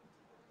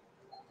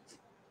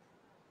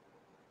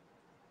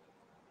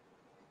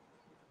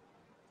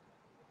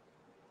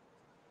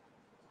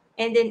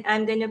 And then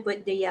I'm going to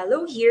put the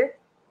yellow here.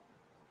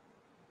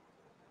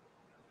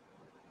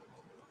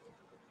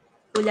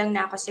 Kulang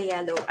na ako sa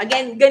yellow.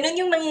 Again, ganun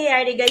yung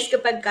mangyayari, guys,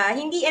 kapag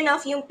hindi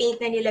enough yung paint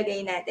na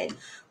nilagay natin.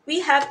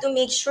 We have to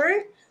make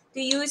sure to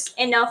use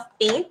enough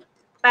paint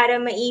para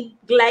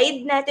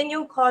mai-glide natin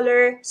yung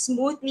color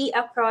smoothly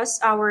across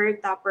our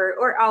topper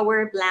or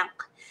our blank.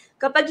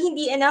 Kapag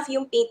hindi enough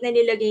yung paint na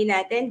nilagay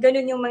natin,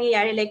 ganun yung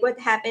mangyayari like what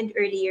happened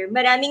earlier.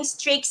 Maraming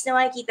streaks na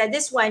makikita.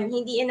 This one,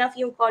 hindi enough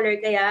yung color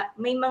kaya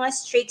may mga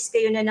streaks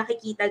kayo na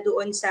nakikita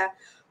doon sa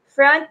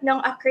front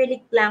ng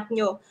acrylic blank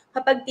nyo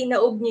kapag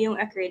tinaob nyo yung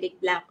acrylic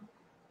blank.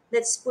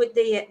 Let's put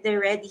the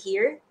red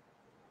here.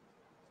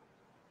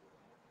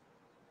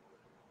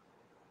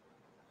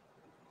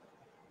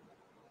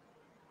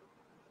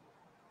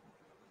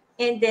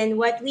 And then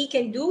what we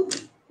can do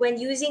when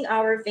using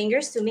our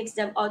fingers to mix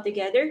them all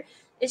together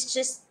is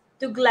just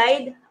to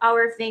glide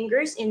our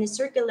fingers in a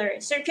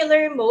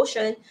circular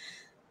motion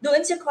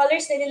doon sa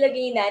colors na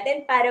nilagay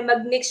natin para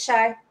mag-mix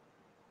siya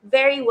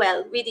very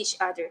well with each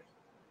other.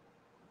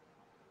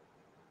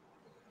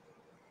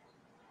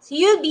 So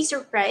you'll be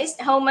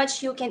surprised how much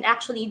you can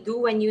actually do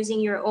when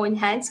using your own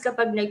hands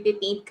kapag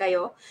nagpe-paint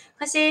kayo.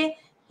 Kasi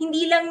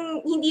hindi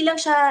lang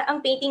siya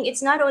ang painting,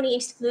 it's not only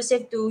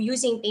exclusive to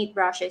using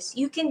paintbrushes.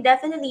 You can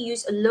definitely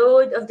use a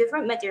load of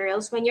different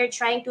materials when you're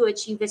trying to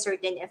achieve a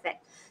certain effect.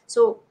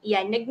 So,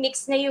 yan,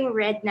 nagmix na yung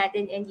red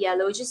natin and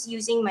yellow just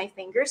using my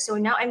fingers. So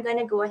now I'm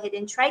gonna go ahead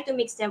and try to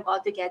mix them all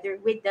together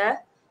with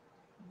the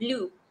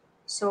blue.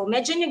 So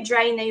medyo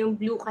nag-dry na yung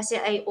blue kasi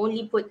I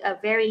only put a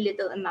very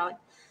little amount.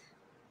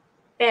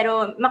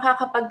 Pero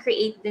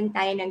makakapag-create din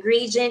tayo ng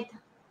gradient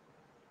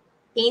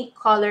paint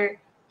color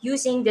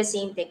using the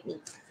same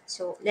technique.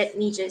 So let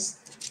me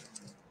just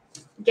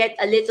get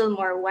a little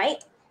more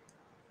white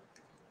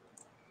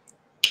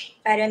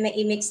para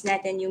ma-mix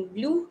natin yung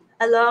blue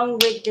along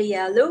with the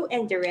yellow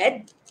and the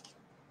red.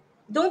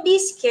 Don't be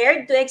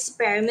scared to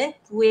experiment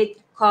with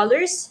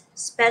colors,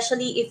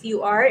 especially if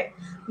you are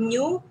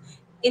new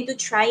into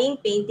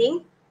trying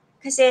painting.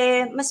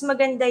 Kasi mas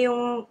maganda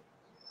yung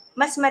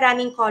mas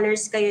maraming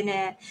colors kayo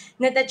na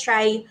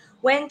nata-try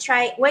when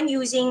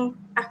using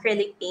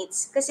acrylic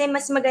paints. Kasi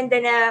mas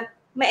maganda na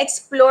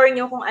ma-explore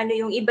nyo kung ano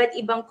yung iba't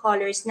ibang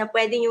colors na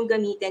pwede nyo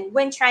gamitin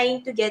when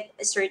trying to get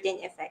a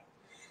certain effect.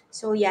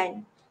 So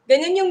yan.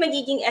 Ganun yung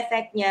magiging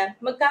effect niya.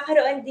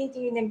 Magkakaroon din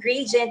kayo ng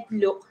gradient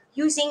look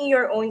using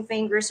your own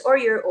fingers or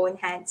your own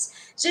hands.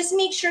 Just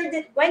make sure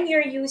that when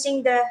you're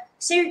using the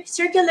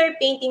circular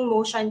painting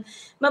motion,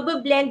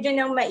 mabablend nyo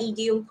ng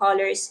maigi yung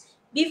colors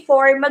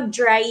before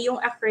mag-dry yung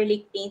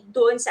acrylic paint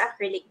doon sa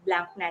acrylic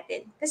blank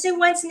natin. Kasi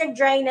once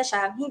nag-dry na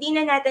siya, hindi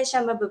na natin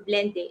siya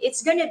mabablend eh.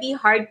 It's gonna be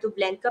hard to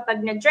blend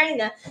kapag nag-dry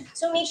na.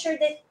 So make sure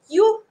that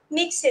you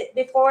mix it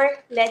before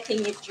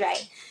letting it dry.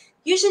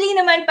 Usually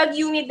naman pag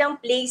humid ng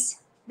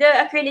place, the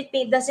acrylic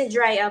paint doesn't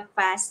dry up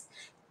fast.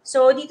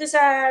 So dito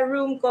sa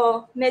room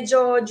ko,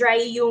 medyo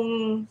dry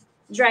yung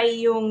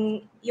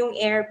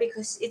air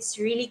because it's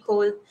really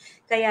cold.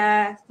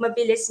 Kaya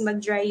mabilis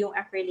mag-dry yung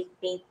acrylic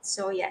paint.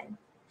 So yan.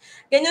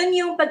 Ganun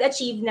yung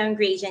pag-achieve ng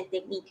gradient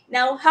technique.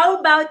 Now,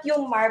 how about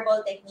yung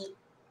marble technique?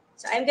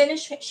 So I'm gonna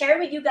share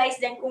with you guys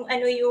then kung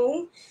ano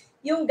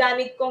yung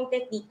gamit kong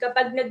technique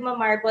kapag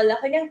nagma-marble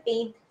ako ng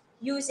paint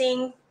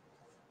using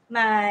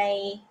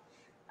my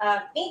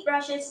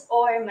paintbrushes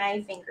or my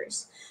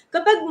fingers.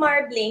 Kapag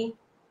marbling,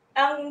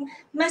 ang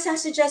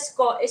masasuggest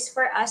ko is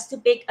for us to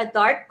pick a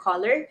dark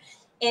color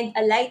and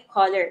a light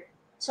color.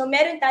 So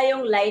meron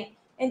tayong light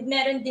and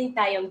meron din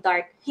tayong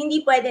dark.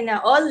 Hindi pwede na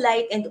all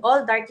light and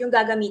all dark yung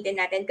gagamitin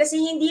natin kasi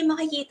hindi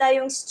makikita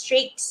yung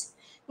streaks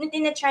na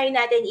tinatry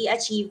natin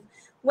i-achieve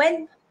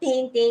when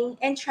painting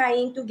and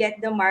trying to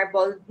get the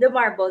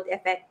marbled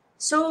effect.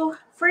 So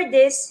for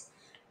this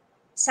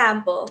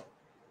sample,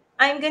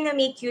 I'm gonna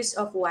make use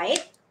of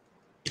white,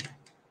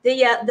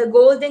 the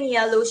golden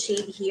yellow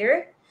shade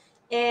here,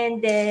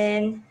 and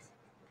then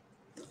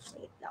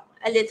wait lang,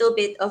 a little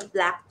bit of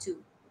black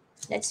too.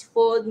 Let's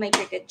fold my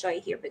Cricut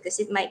Joy here because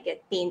it might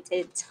get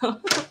painted.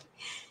 So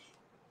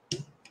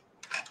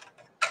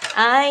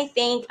I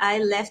think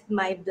I left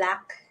my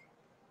black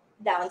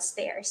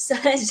downstairs. So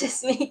let's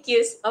just make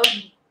use of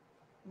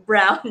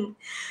brown.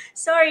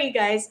 Sorry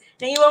guys,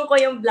 naiwan ko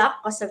yung black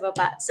ko sa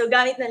baba. So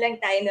gamit na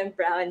lang tayo ng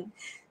brown.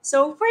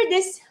 So for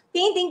this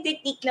painting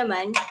technique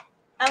naman,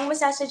 ang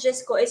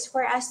masasuggest ko is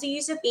for us to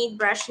use a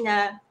paintbrush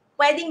na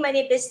pwedeng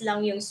manipis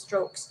lang yung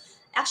strokes.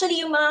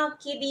 Actually, yung mga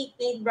kiddie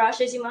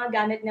paintbrushes, yung mga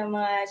gamit ng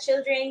mga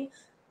children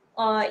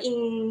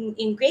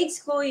in grade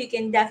school, you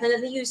can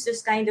definitely use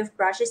those kind of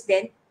brushes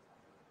din.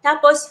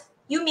 Tapos,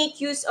 you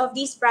make use of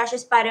these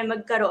brushes para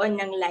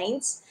magkaroon ng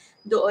lines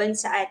doon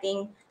sa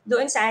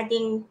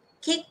ating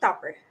cake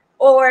topper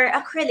or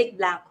acrylic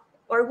blank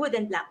or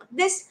wooden blank.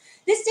 This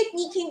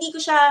technique hindi ko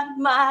siya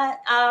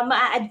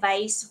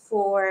ma-advise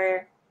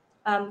for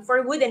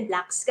wooden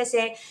blocks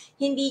kasi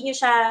hindi nyo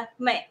siya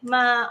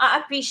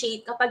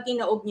ma-appreciate kapag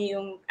tinaob nyo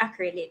yung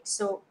acrylic.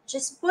 So,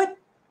 just put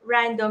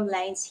random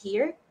lines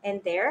here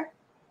and there.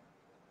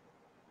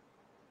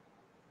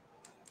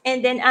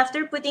 And then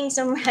after putting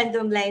some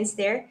random lines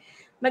there,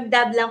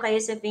 magdab lang kayo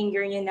sa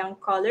finger nyo ng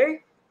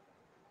color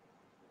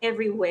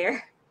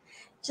everywhere.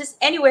 Just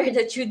anywhere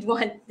that you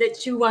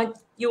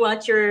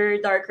want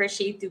your darker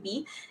shade to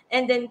be.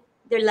 And then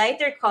the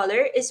lighter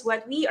color is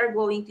what we are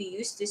going to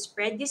use to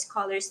spread these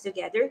colors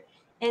together.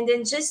 And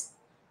then just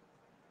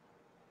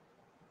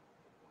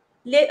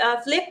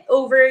flip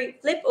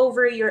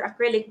over your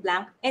acrylic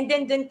blank, and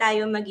then dun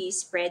tayo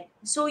magi-spread.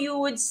 So you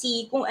would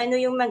see kung ano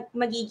yung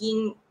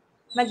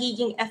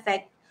magiging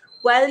effect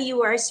while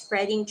you are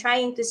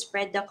trying to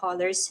spread the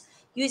colors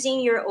using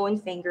your own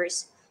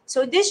fingers.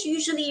 So this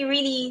usually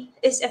really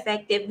is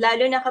effective,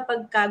 lalo na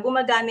kapag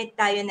gumagamit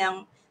tayo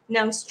ng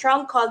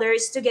strong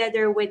colors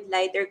together with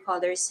lighter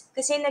colors.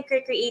 Kasi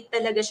nagre-create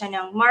talaga siya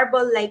ng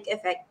marble-like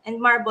effect and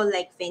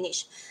marble-like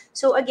finish.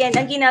 So again,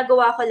 ang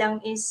ginagawa ko lang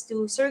is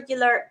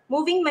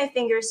moving my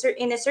fingers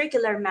in a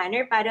circular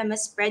manner para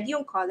ma-spread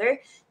yung color,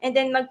 and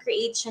then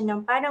mag-create siya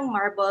ng parang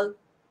marble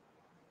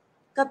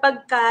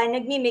kapag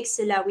nagmi-mix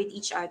sila with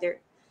each other.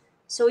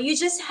 So you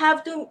just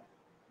have to,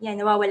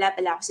 nawawala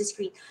pala ako sa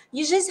screen.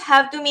 You just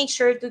have to make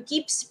sure to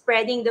keep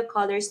spreading the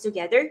colors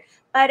together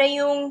para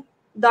yung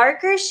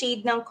darker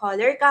shade ng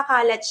color,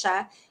 kakalat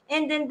siya,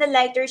 and then the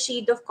lighter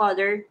shade of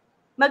color,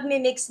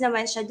 magmi-mix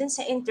naman siya dun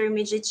sa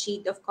intermediate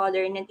shade of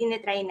color na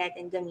tinatry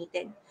natin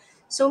gamitin.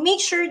 So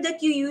make sure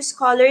that you use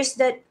colors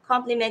that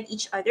complement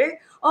each other,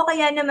 o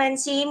kaya naman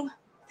same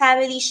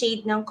family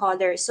shade ng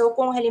color. So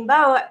kung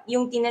halimbawa,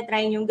 yung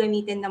tinatry nyong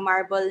gamitin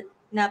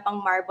na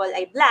pang marble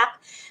ay black,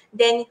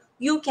 then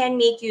you can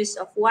make use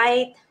of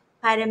white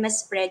para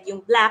ma-spread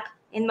yung black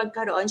and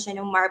magkaroon siya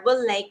ng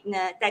marble-like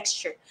na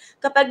texture.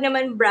 Kapag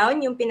naman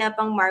brown yung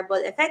pinapang marble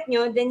effect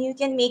nyo, then you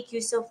can make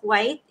use of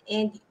white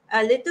and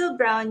a little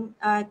brown,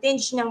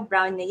 tinge ng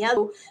brown na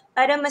yellow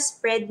para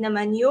ma-spread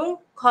naman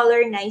yung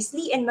color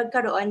nicely and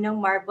magkaroon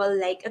ng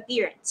marble-like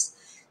appearance.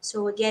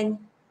 So again,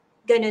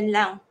 ganun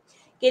lang.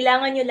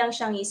 Kailangan nyo lang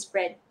siyang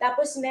i-spread.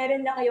 Tapos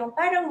meron na kayong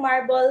parang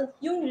marble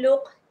yung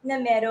look na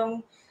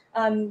merong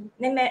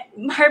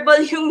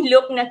marble yung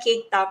look na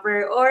cake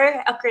topper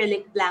or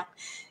acrylic blank.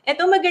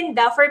 Ito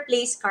maganda for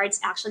place cards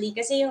actually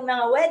kasi yung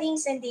mga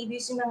weddings and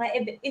debuts, yung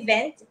mga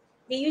event,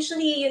 they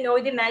usually,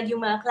 demand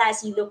yung mga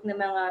classy look na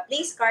mga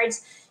place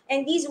cards.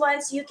 And these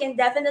ones, you can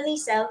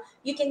definitely sell.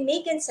 You can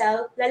make and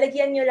sell.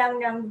 Lalagyan nyo lang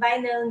ng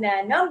vinyl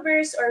na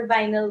numbers or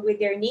vinyl with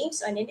their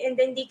names on it. And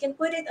then they can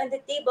put it on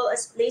the table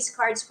as place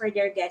cards for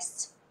their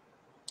guests.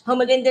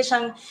 Maganda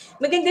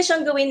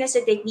siyang gawin na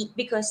sa technique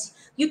because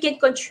you can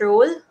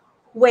control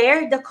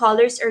where the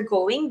colors are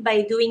going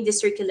by doing the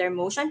circular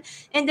motion.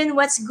 And then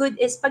what's good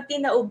is pag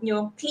tinaob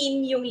nyo,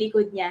 clean yung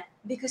likod niya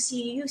because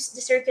you use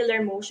the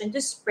circular motion to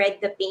spread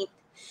the paint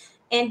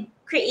and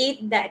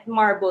create that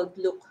marbled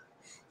look.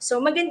 So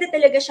maganda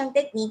talaga siyang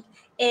technique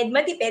and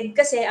matipid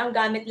kasi ang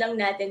gamit lang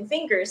natin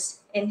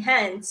fingers and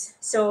hands.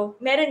 So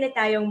meron na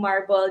tayong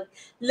marbled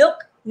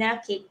look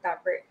na cake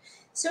topper.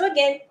 So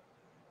again,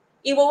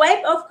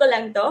 i-wipe off ko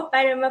lang to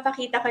para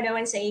mapakita ko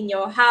naman sa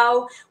inyo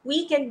how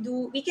we can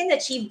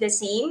achieve the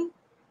same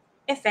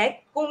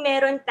effect kung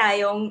meron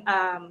tayong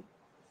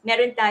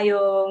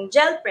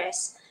gel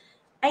press.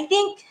 I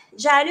think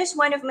Janus,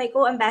 one of my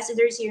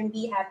co-ambassadors here in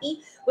Bee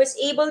Happy, was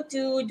able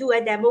to do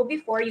a demo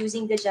before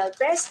using the gel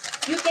press.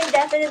 You can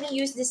definitely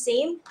use the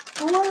same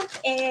tool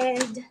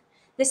and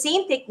the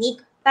same technique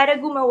para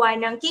gumawa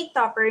ng cake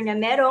topper na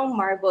merong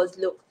marbled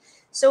look.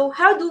 So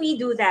how do we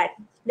do that?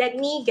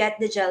 Let me get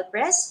the gel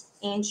press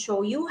and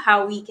show you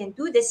how we can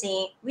do the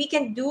same. We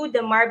can do the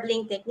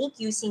marbling technique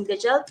using the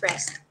gel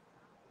press.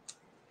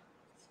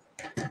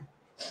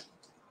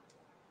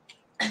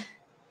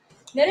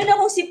 Meron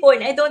akong sipon.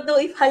 I don't know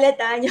if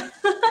halata nyo.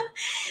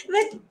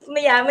 But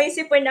may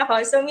sipon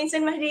ako. So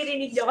minsan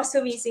maririnig nyo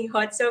ako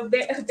sumisinghot. So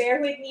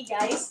bear with me,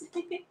 guys.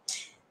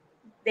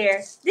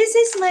 There. This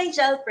is my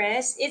gel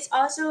press. It's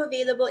also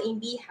available in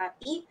Bee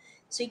Happy.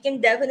 So you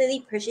can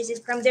definitely purchase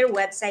it from their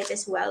website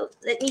as well.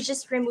 Let me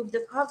just remove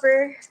the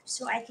cover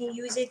so I can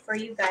use it for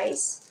you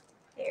guys.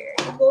 There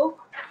you go.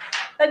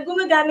 Pag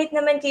gumagamit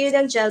naman kayo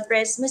ng gel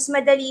press, mas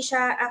madali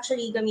siya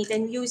actually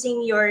gamitin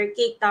using your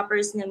cake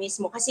toppers na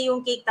mismo. Kasi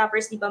yung cake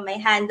toppers, di ba, may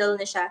handle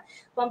na siya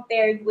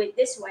compared with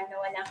this one na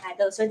walang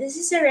handle. So this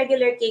is a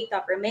regular cake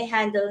topper. May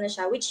handle na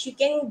siya, which you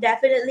can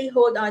definitely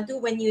hold on to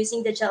when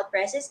using the gel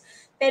presses.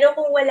 Pero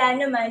kung wala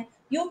naman,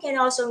 you can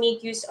also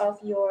make use of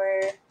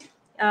your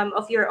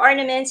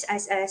ornaments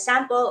as a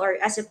sample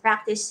or as a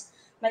practice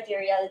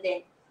material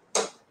din.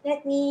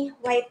 Let me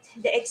wipe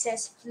the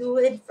excess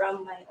fluid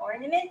from my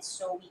ornament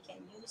so we can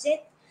use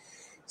it.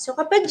 So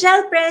kapag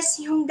gel press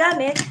yung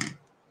gamit,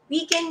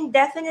 we can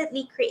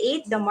definitely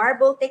create the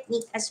marble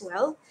technique as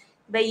well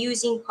by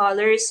using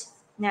colors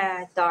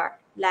na dark,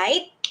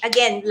 light.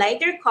 Again,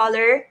 lighter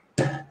color,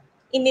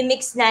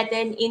 imimix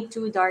natin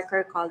into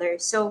darker color.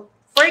 So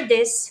for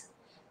this,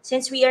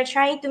 since we are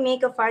trying to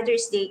make a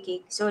Father's Day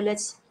cake, so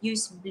let's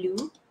use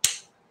blue.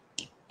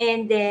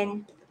 And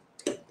then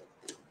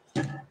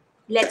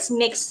let's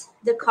mix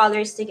the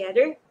colors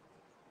together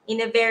in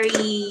a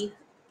very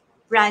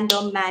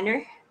random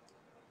manner.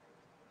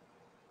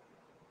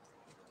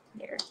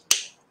 There.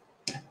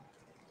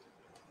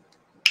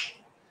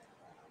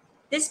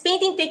 This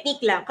painting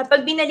technique lang,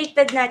 kapag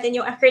binaliktad natin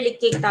yung acrylic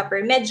cake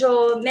topper,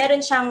 medyo meron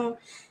siyang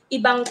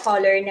ibang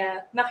color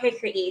na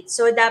makikreate.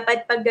 So,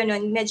 dapat pag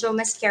ganun, medyo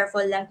mas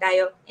careful lang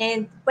tayo.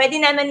 And pwede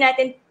naman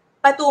natin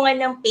patungan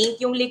ng paint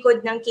yung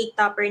likod ng cake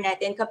topper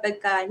natin kapag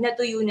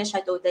natuyo na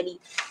siya totally.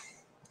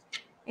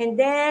 And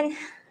then,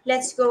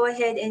 let's go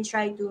ahead and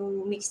try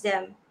to mix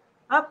them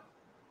up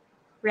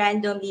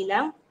randomly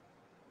lang.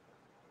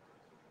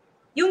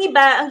 Yung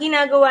iba, ang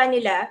ginagawa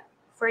nila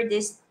for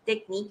this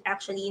technique,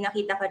 actually,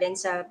 nakita ko din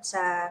sa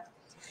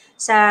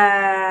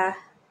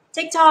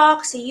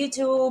TikTok, sa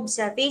YouTube,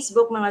 sa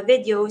Facebook, mga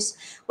videos,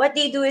 what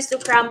they do is to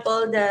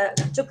crumple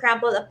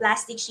a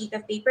plastic sheet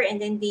of paper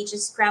and then they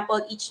just crumple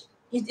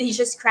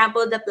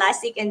the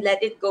plastic and let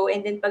it go,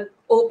 and then pag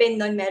open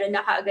nun, meron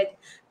na kaagad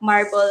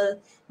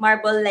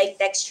marble-like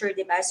texture,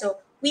 di ba? So,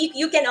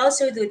 you can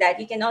also do that.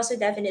 You can also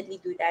definitely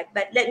do that.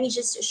 But let me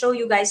just show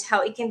you guys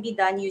how it can be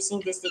done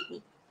using this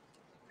technique.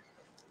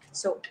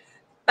 So,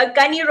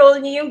 pagka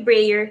ni-roll niyo yung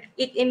brayer,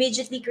 it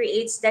immediately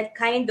creates that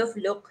kind of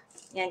look.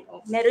 Yan,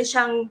 oh. Meron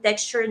siyang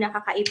texture na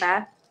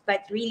kakaiba,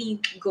 but really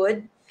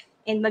good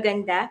and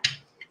maganda.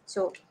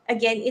 So,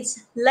 again,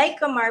 it's like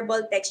a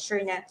marble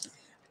texture na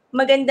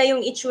maganda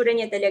yung itsura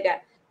niya talaga.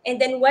 And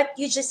then what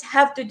you just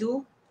have to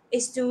do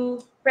is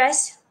to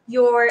press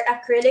your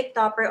acrylic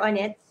topper on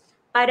it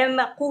para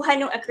makuha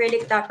ng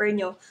acrylic topper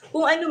nyo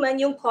kung ano man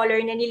yung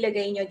color na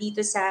nilagay nyo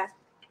dito sa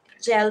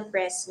gel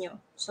press nyo.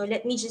 So,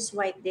 let me just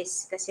wipe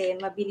this kasi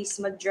mabilis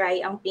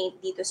mag-dry ang paint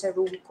dito sa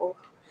room ko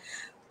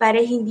para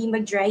hindi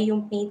mag-dry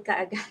yung paint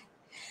kaagad.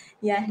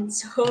 Yan.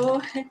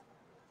 So,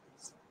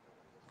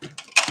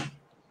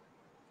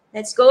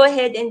 let's go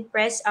ahead and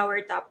press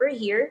our topper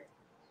here.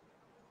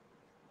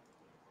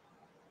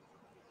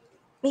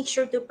 Make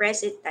sure to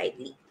press it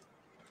tightly.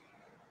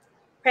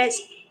 Press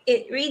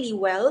it really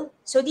well.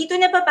 So, dito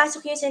na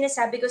papasok yung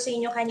sinasabi ko sa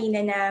inyo kanina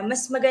na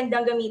mas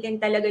magandang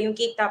gamitin talaga yung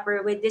cake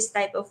topper with this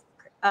type of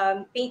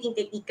painting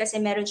technique kasi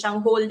meron siyang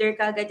holder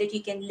kagad that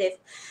you can lift.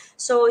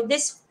 So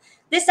this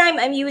time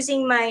I'm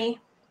using my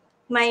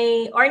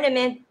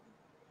ornament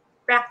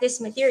practice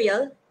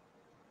material,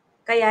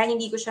 kaya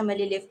hindi ko siya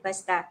malilift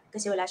basta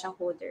kasi wala siyang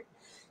holder.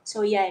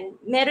 So yan,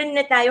 meron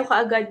na tayo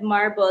kaagad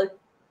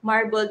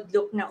marbled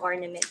look na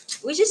ornament,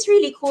 which is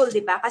really cool,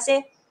 di ba?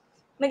 Kasi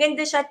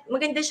maganda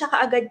siya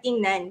kaagad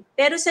tingnan.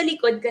 Pero sa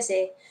likod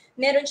kasi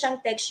meron siyang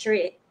texture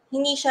eh.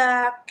 Hindi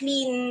siya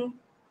clean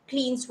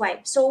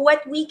swipe. So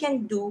what we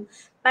can do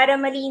para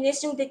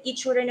malinis yung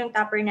itsura ng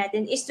topper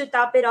natin is to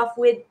top it off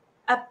with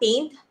a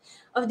paint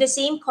of the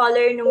same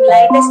color nung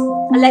lightest,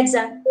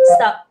 Alexa,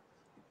 stop.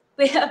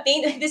 With a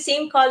paint of the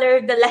same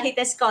color, the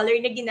lightest color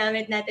na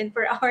ginamit natin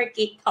for our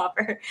cake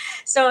topper.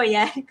 So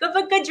yan,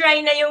 kapag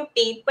ka-dry na yung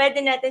paint, pwede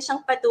natin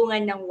siyang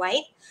patungan ng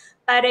white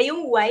para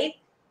yung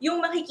white, yung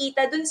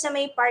makikita dun sa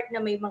may part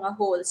na may mga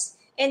holes.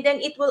 And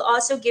then it will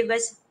also give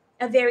us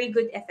a very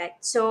good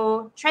effect.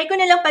 So, try ko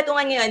na lang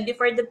patungan ngayon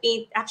before the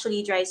paint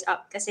actually dries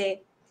up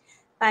kasi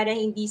para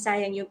hindi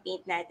sayang yung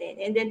paint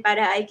natin. And then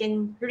para I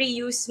can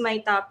reuse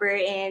my topper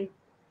and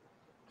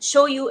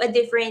show you a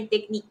different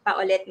technique pa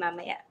ulit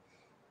mamaya.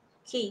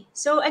 Okay,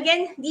 so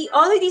again,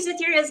 all of these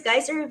materials,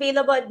 guys, are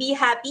available at Bee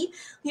Happy.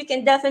 You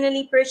can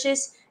definitely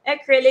purchase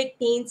acrylic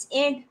paints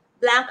and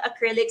blank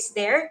acrylics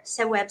there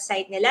sa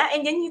website nila.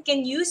 And then you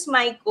can use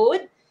my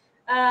code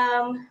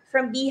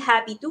from Bee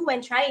Happy too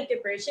when trying to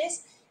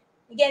purchase.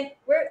 Again,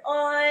 we're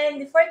on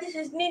the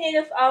 45th minute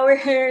of our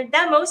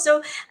demo.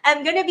 So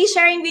I'm going to be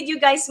sharing with you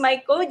guys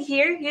my code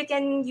here. You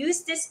can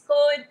use this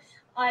code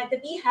on the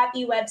Bee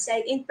Happy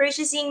website in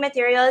purchasing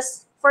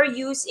materials for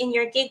use in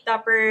your cake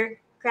topper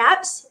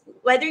crafts.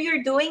 Whether you're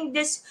doing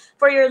this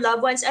for your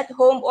loved ones at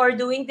home or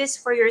doing this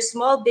for your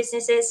small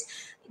businesses,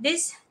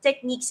 these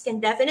techniques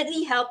can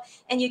definitely help,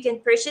 and you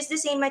can purchase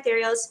the same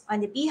materials on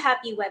the Be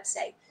Happy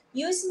website.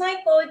 Use my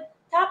code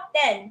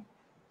TOP10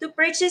 to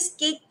purchase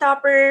cake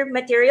topper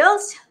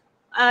materials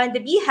on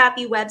the Be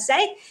Happy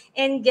website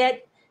and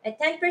get a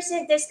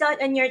 10%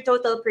 discount on your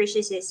total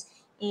purchases.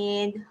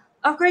 And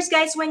of course,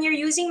 guys, when you're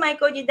using my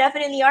code, you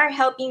definitely are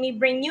helping me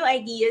bring new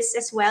ideas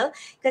as well.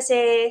 Because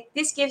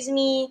this gives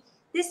me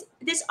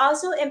this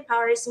also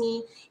empowers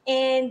me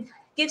and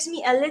gives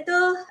me a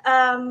little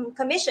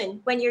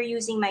commission when you're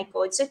using my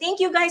code. So thank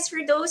you guys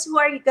for those who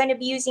are gonna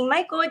be using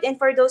my code, and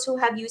for those who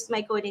have used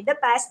my code in the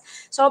past.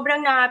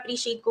 Sobrang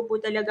na-appreciate ko po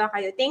talaga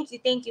kayo. Thank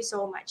you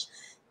so much.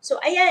 So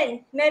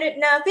ayan,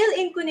 meron na fill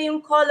in ko na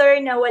yung color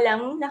na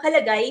walang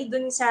nakalagay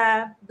dun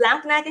sa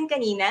blank natin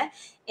kanina.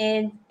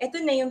 And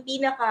ito na yung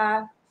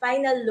pinaka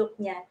final look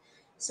niya.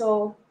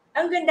 So,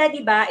 ang ganda,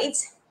 'di ba?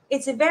 It's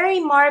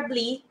very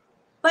marbly,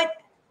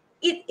 but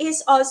it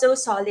is also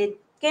solid.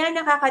 Kaya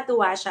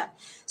nakakatuwa siya.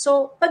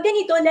 So, pag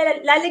ganito,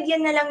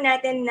 lalagyan na lang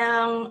natin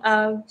ng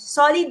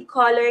solid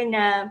color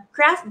na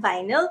craft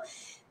vinyl.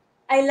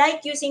 I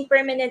like using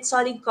permanent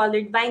solid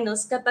colored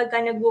vinyls kapag ka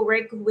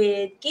nagwo-work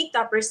with cake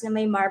toppers na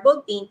may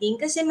marble painting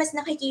kasi mas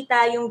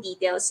nakikita yung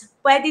details.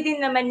 Pwede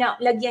din naman na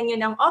lagyan nyo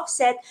ng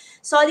offset,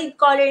 solid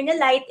color na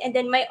light, and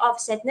then may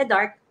offset na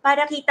dark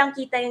para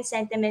kitang-kita yung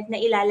sentiment na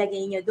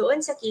ilalagay nyo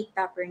doon sa cake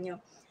topper nyo.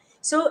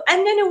 So,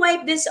 I'm gonna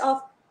wipe this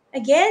off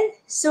again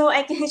so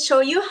I can show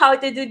you how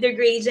to do the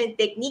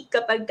gradient technique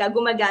kapag ka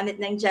gumagamit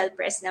ng gel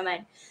press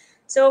naman.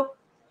 So,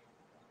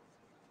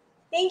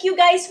 thank you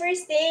guys for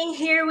staying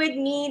here with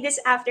me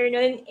this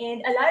afternoon.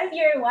 And a lot of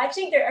you are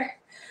watching. There are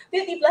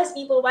 50 plus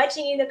people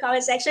watching in the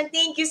comment section.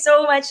 Thank you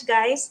so much,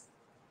 guys.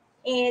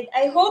 And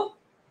I hope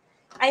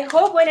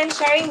what I'm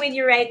sharing with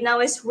you right now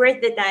is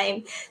worth the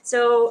time.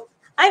 So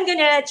I'm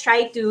gonna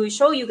try to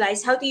show you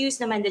guys how to use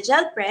naman the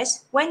gel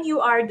press when you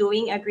are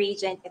doing a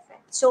gradient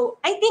effect.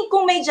 So I think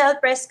kung may gel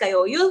press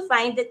kayo, you'll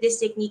find that this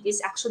technique is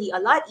actually a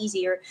lot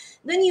easier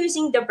than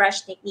using the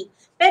brush technique.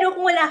 Pero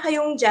kung wala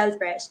kayong gel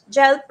press,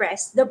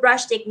 the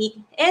brush technique,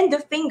 and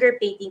the finger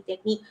painting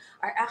technique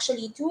are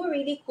actually two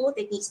really cool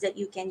techniques that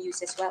you can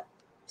use as well.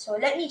 So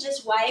let me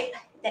just wipe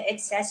the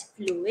excess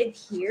fluid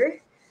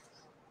here.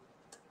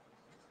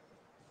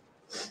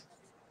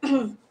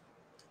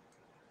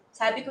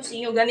 Sabi ko sa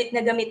inyo, gamit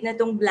na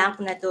tong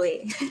blank na to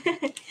eh.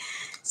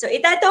 So,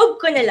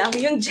 itataob ko na lang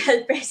yung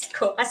gel press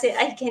ko kasi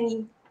I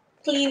can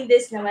clean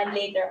this naman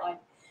later on.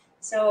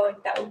 So,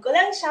 taob ko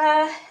lang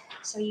siya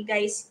so you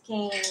guys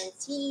can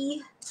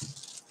see.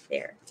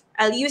 There.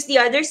 I'll use the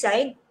other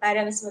side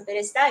para mas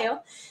mabilis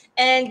tayo.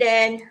 And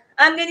then,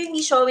 I'm going to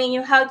be showing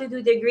you how to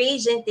do the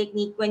gradient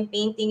technique when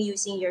painting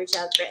using your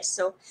gel press.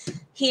 So,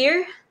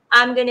 here,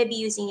 I'm going to be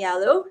using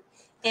yellow.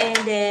 And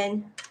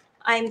then,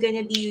 I'm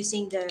going to be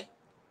using the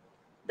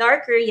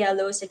darker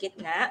yellow sa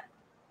gitna.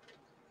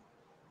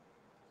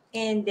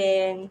 And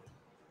then,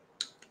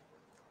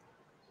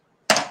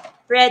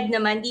 red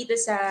naman dito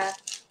sa,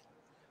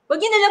 huwag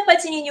nyo na lang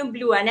pansinin yung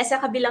blue,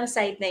 nasa kabilang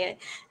side na yun.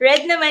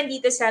 Red naman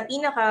dito sa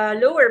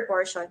pinaka-lower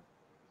portion.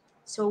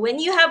 So, when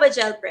you have a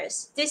gel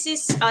press, this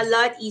is a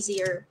lot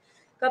easier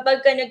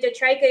kapag ka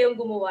nagtatry kayong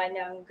gumawa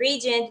ng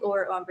gradient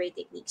or ombre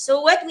technique.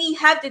 So, what we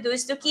have to do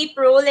is to keep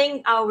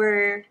rolling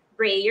our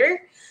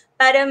brayer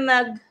para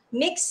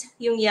mag-mix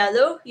yung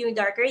yellow, yung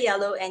darker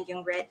yellow, and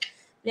yung red.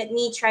 Let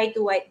me try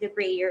to wipe the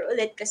brayer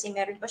ulit kasi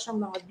meron pa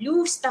siyang mga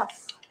blue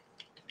stuff.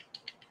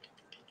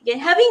 Again,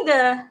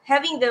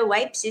 having the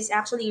wipes is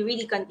actually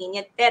really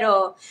convenient.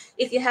 Pero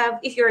if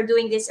you're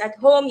doing this at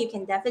home, you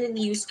can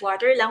definitely use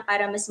water lang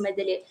para mas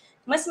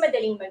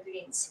madaling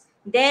mag-rinse.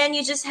 Then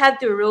you just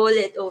have to roll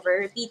it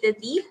over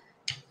repeatedly.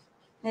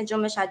 Medyo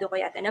masyado ko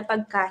yata na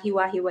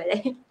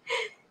pagkahiwa-hiwalay.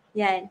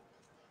 Yan.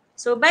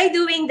 So by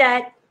doing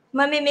that,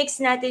 mamimix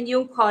natin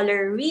yung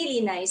color really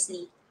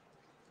nicely.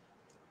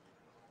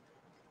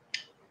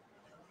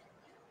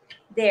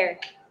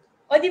 There.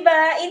 O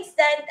diba,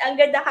 instant, ang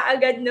ganda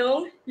kaagad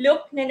nung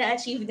look na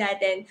na-achieve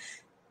natin.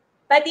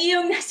 Pati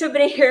yung nasa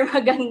brayer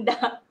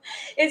maganda.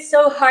 It's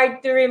so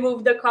hard to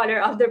remove the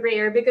color of the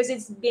brayer because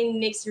it's been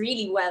mixed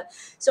really well.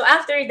 So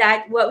after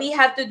that, what we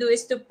have to do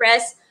is to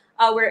press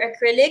our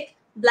acrylic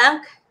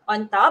blank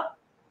on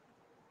top.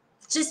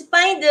 Just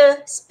find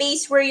the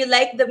space where you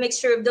like the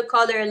mixture of the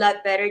color a lot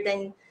better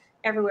than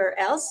everywhere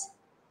else.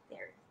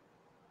 There.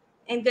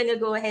 I'm gonna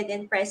go ahead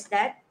and press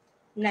that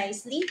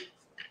nicely.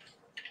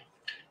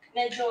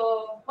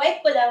 Medyo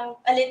wipe ko lang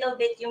a little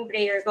bit yung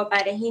brayer ko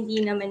para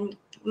hindi naman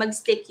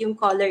mag-stick yung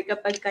color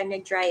kapag ka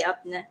nag-dry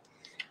up na.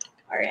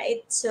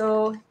 Alright,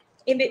 so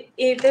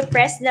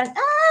i-press lang,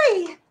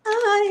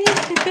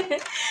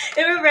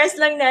 i-press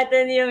lang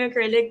natin yung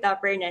acrylic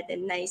topper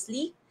natin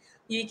nicely.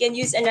 You can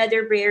use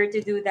another brayer to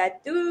do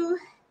that too.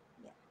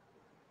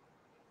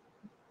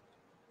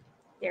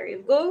 There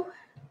you go.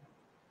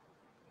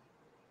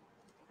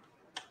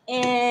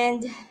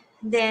 And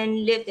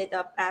then lift it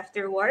up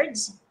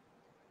afterwards.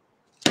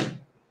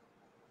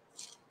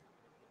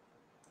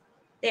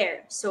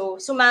 There.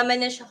 So, sumama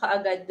na siya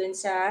kaagad dun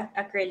sa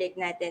acrylic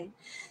natin.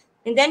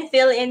 And then,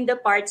 fill in the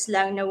parts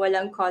lang na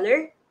walang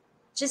color.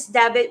 Just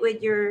dab it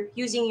with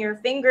using your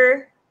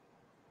finger.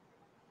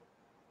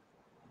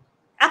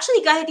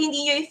 Actually, kahit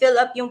hindi nyo i-fill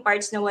up yung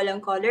parts na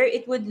walang color,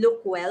 it would look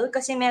well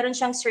kasi meron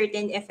siyang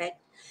certain effect.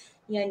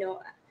 You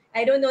know,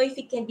 I don't know if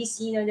it can be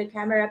seen on the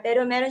camera,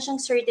 pero meron siyang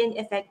certain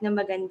effect na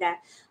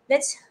maganda.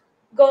 Let's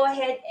go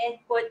ahead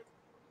and put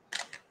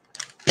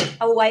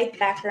a white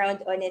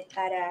background on it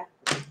para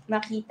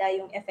makita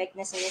yung effect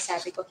na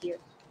sinasabi ko here.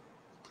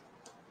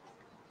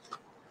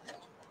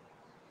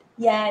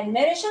 Yan,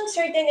 meron siyang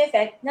certain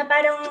effect na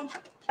parang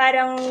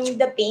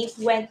the paint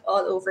went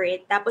all over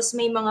it. Tapos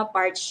may mga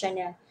parts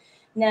siya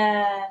na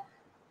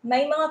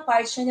may mga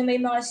parts siya na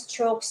may mga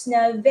strokes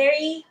na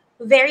very,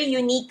 very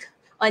unique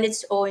on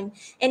its own.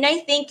 And I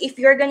think if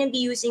you're gonna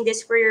be using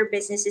this for your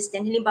businesses,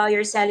 then halimbawa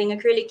you're selling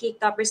acrylic cake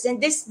toppers, then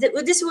this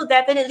will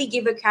definitely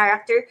give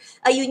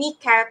a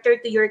unique character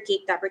to your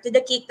cake topper, to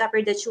the cake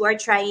topper that you are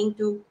trying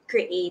to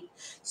create.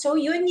 So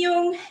yun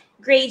yung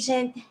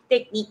gradient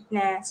technique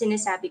na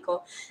sinasabi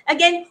ko.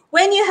 Again,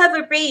 when you have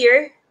a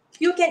prayer,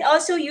 you can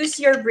also use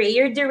your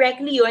brayer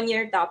directly on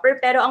your topper,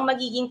 pero ang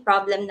magiging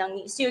problem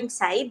ng is yung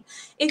side.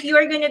 If you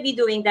are gonna be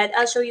doing that,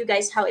 I'll show you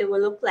guys how it will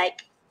look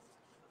like.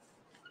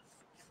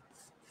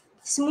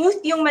 Smooth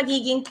yung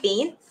magiging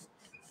paint,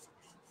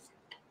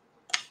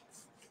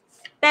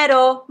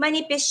 pero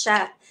manipis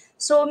siya.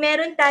 So,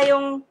 meron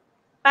tayong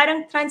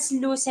parang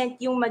translucent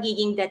yung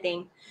magiging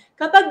dating.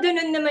 Kapag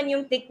ganun naman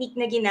yung technique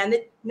na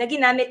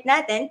ginamit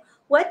natin,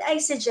 what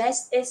I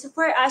suggest is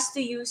for us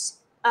to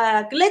use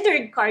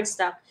glittered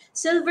cardstock,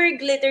 silver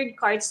glittered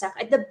cardstock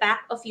at the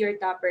back of your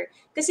topper.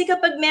 Kasi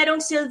kapag merong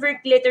silver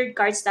glittered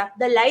cardstock,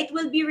 the light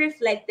will be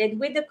reflected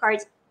with the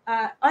cards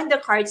on the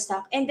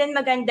cardstock, and then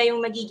maganda yung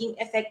magiging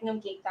effect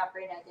ng cake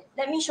topper natin.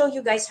 Let me show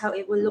you guys how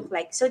it will look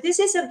like. So this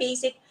is a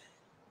basic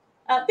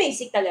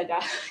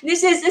talaga.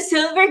 This is a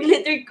silver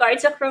glittered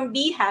cardstock from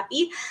Bee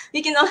Happy.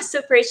 You can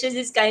also purchase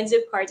these kinds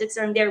of cardstocks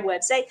from their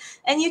website,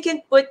 and you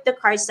can put the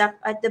cardstock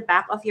at the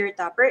back of your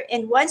topper.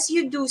 And once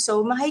you do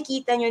so,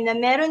 makikita nyo na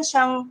meron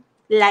siyang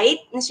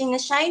light na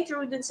shine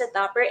through dun sa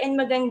topper, and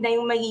maganda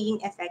yung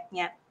magiging effect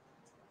niya.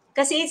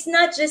 Kasi it's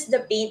not just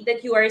the paint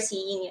that you are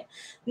seeing.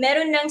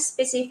 Meron ng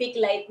specific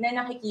light na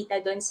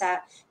nakikita dun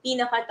sa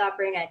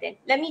pinaka-topper natin.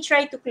 Let me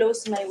try to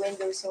close my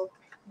window so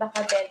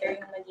baka better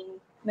yung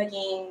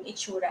maging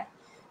itsura.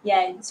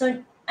 Yan.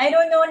 So, I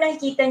don't know,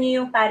 nakikita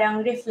niyo yung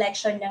parang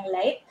reflection ng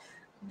light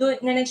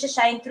na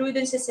nagsashine through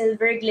dun sa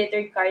silver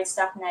glittered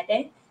cardstock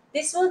natin.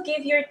 This will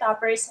give your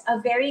toppers a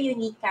very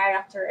unique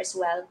character as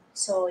well.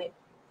 So,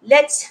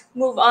 let's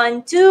move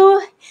on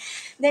to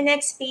the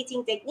next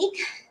painting technique.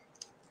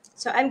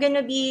 So, I'm gonna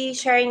be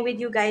sharing with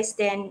you guys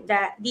then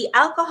the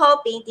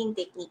alcohol painting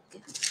technique.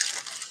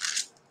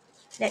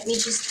 Let me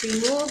just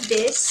remove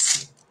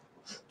this.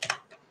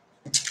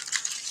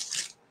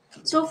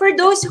 So for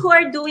those who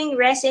are doing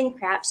resin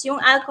crafts,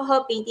 yung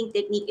alcohol painting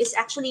technique is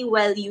actually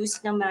well used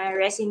ng mga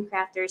resin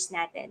crafters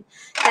natin.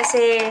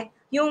 Kasi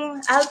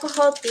yung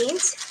alcohol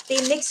paints,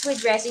 they mix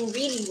with resin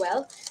really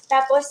well.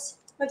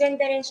 Tapos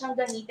maganda rin siyang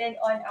gamitin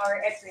on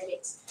our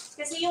acrylics.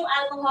 Kasi yung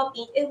alcohol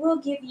paint, it will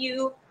give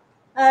you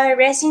a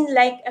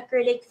resin-like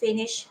acrylic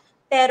finish.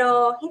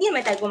 Pero hindi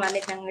naman tayo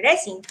gumamit ng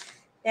resin.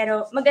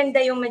 Pero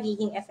maganda yung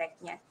magiging effect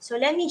niya. So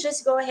let me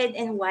just go ahead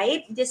and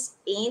wipe this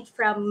paint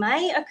from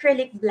my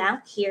acrylic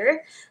blank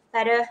here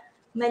para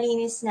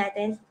malinis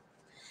natin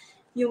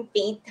yung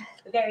paint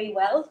very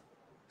well.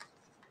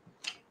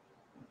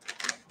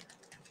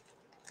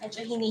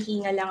 Medyo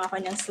hinihinga lang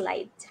ako ng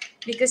slide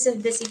because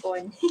of the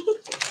sipon.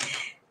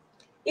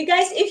 You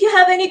guys, if you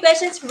have any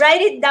questions, write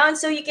it down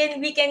so we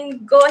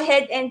can go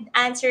ahead and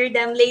answer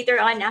them later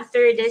on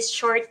after this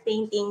short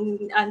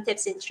painting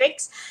tips and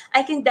tricks.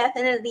 I can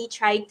definitely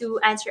try to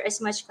answer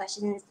as much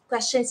questions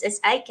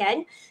as I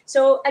can.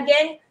 So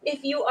again,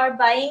 if you are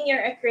buying your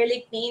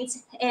acrylic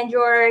paints and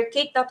your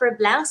cake topper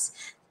blanks,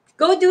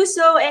 go do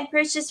so and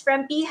purchase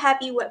from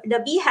the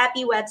Bee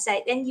Happy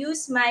website and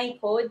use my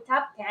code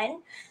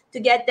TOP10 to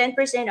get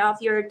 10% off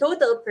your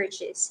total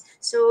purchase.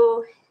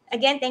 So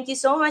again, thank you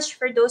so much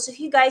for those of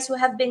you guys who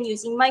have been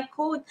using my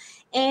code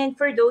and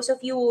for those of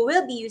you who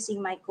will be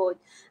using my code.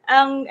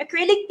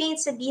 Acrylic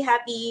paints sa Bee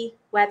Happy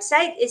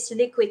website is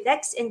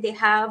Liquitex, and they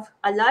have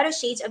a lot of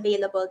shades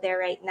available there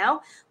right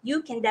now.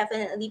 You can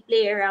definitely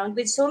play around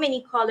with so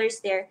many colors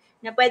there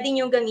na pwede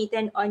nyo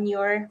gamitin on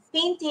your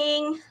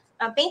painting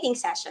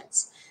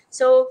sessions.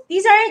 So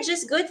these aren't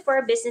just good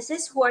for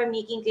businesses who are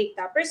making cake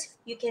toppers.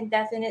 You can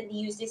definitely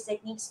use these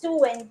techniques too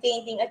when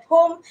painting at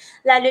home,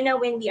 lalo na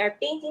when we are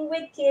painting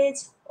with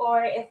kids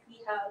or if we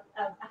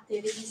have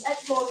activities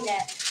at home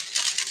that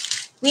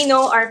we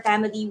know our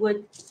family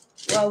would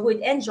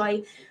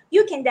enjoy.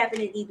 You can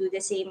definitely do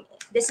the same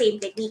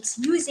techniques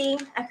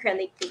using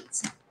acrylic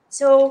paints.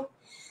 So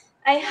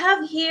I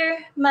have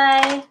here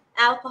my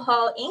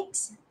alcohol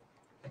inks.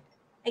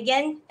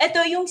 Again,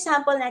 ito yung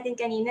sample natin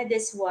kanina,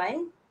 this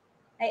one.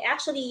 I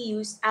actually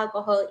used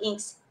alcohol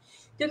inks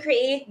to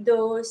create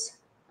those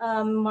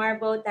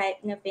marble type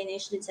na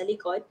finish dun sa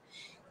likod.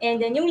 And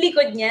then yung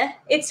likod niya,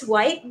 it's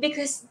white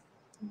because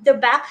the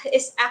back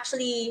is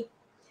actually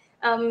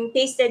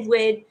pasted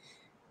with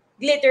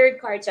glittered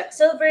cardstock,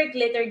 silver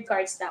glittered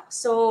cardstock.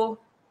 So,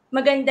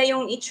 maganda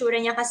yung itsura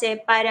niya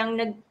kasi parang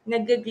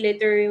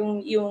nag-glitter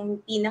yung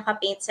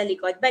pinaka-paint sa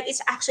likod. But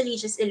it's actually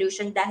just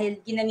illusion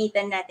dahil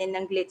ginamitan natin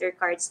ng glitter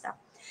cardstock.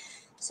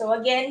 So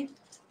again,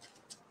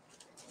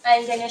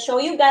 I'm gonna show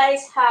you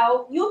guys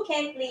how you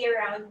can play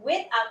around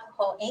with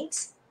alcohol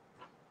inks.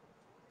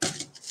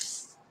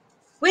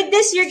 With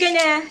this, you're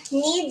gonna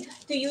need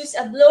to use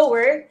a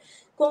blower.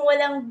 Kung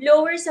walang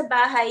blower sa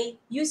bahay,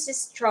 use a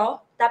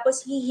straw.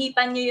 Tapos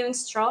hihipan nyo yung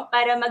straw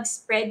para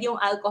mag-spread yung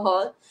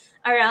alcohol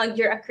around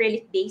your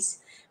acrylic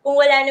base. Kung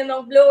wala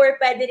namang blower,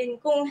 pwede rin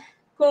kung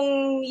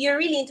you're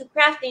really into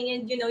crafting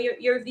and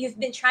you've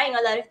been trying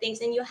a lot of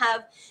things and you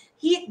have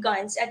heat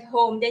guns at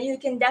home, then you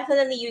can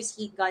definitely use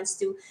heat guns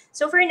too.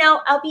 So for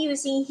now, I'll be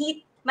using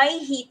my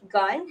heat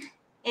gun,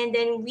 and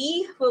then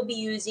we will be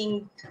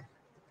using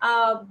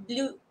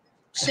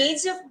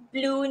shades of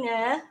blue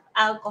na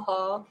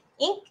alcohol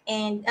ink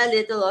and a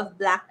little of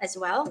black as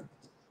well.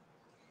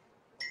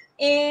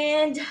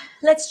 And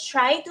let's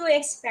try to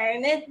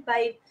experiment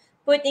by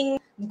putting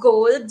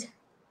gold.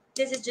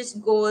 This is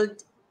just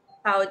gold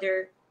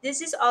powder.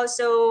 This is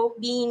also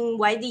being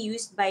widely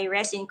used by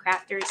resin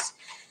crafters.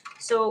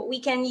 So we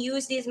can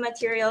use these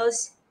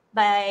materials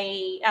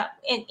by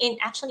in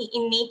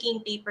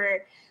making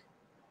paper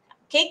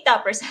cake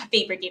toppers,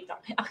 paper cake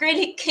toppers,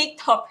 acrylic cake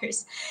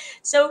toppers.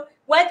 So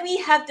what we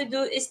have to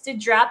do is to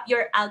drop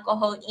your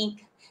alcohol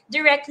ink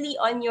directly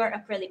on your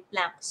acrylic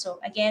blank. So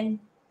again,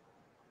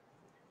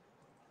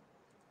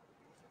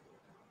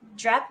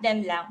 drop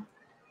them lang.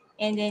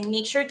 And then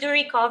make sure to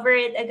recover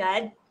it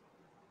agad.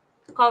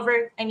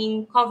 Put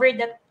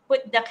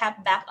the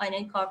cap back on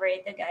and cover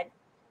it agad.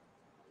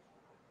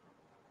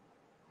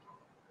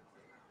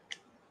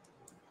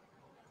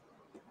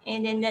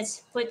 And then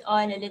let's put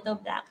on a little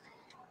black.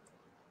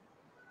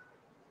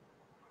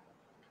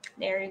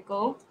 There you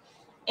go.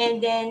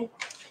 And then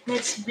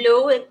let's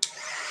blow it.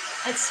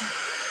 Let's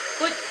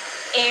put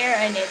air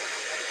on it.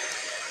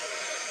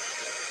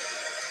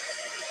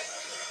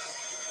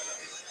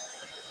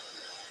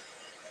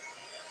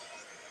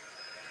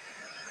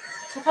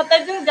 So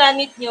kapag yung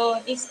gamit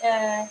nyo is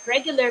a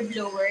regular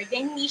blower,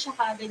 then hindi siya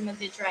kagad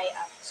mag-dry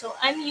up. So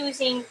I'm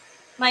using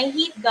my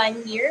heat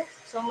gun here.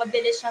 So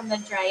mabilis siyang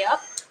mag-dry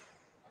up.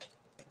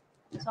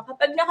 So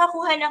kapag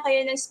nakakuha na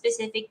kayo ng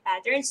specific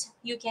patterns,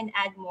 you can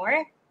add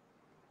more.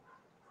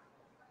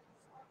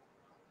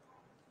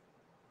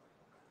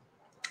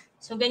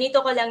 So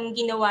ganito ko lang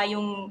ginawa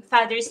yung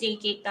Father's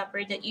Day cake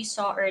topper that you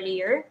saw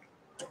earlier.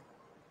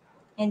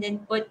 And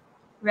then put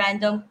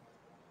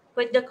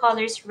the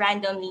colors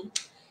randomly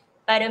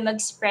para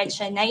mag-spread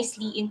siya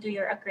nicely into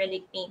your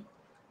acrylic paint.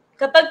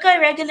 Kapag ka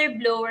regular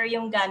blower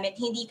yung gamit,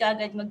 hindi ka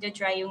agad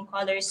magda-dry yung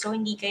colors, so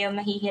hindi kayo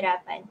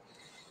mahihirapan.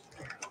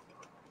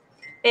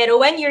 Pero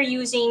when you're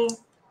using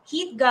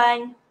heat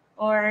gun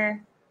or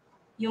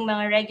yung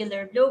mga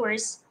regular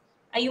blowers,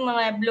 ay yung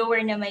mga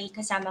blower na may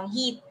kasamang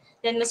heat,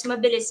 then mas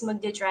mabilis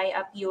magda-dry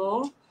up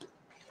yung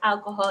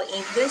alcohol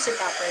ink dun sa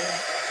topper mo.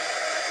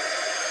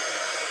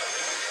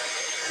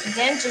 And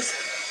then just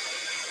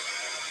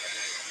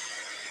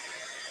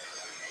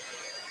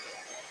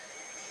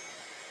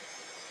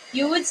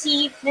you would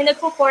see na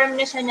nagpo-form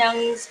na siya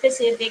ng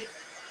specific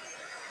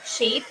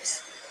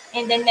shapes,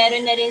 and then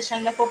meron na rin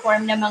siyang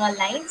nagpo-form na mga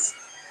lines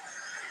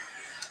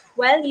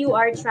while you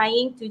are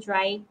trying to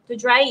dry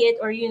it,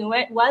 or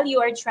while you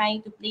are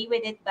trying to play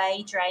with it by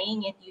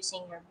drying it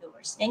using your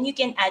blowers. Then you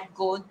can add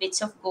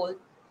bits of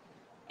gold.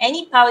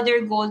 Any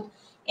powder gold,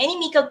 any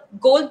makeup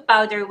gold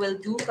powder will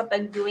do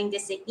kapag doing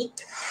this technique.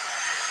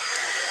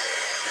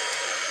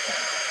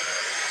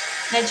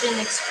 Medyo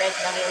nag-spread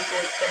lang yung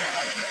gold ko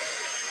naman.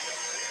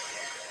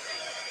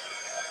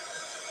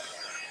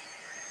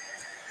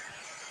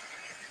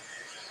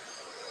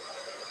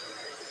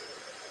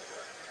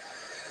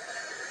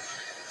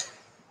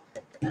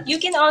 You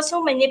can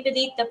also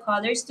manipulate the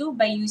colors too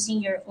by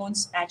using your own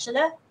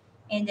spatula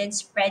and then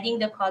spreading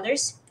the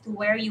colors to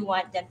where you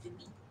want them to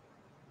be.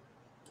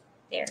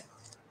 There.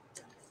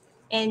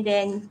 And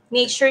then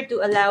make sure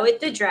to allow it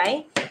to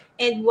dry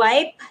and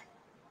wipe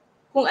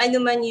kung ano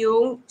man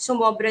yung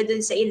sumobra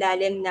dun sa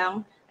ilalim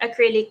ng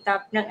acrylic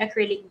top, ng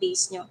acrylic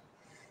base nyo.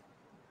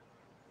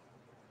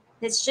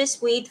 Let's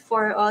just wait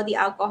for all the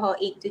alcohol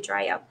ink to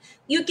dry up.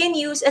 You can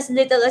use as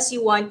little as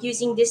you want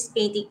using this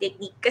painting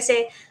technique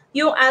kasi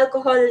yung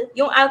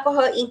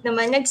alcohol ink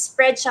naman,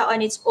 nag-spread siya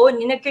on its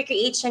own.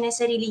 Nag-create siya ng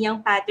sarili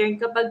niyang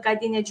pattern kapag ka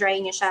dinadry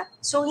niya siya.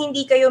 So,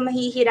 hindi kayo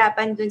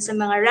mahihirapan dun sa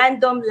mga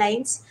random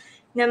lines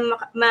na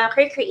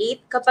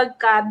ma-create kapag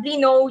ka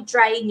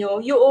dry nyo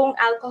yung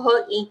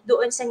alcohol ink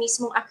doon sa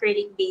mismong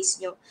acrylic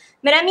base nyo.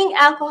 Maraming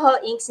alcohol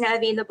inks na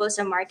available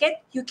sa market.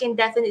 You can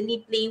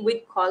definitely play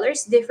with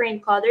colors,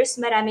 different colors.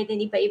 Marami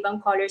din iba-ibang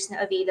colors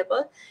na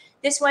available.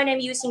 This one I'm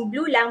using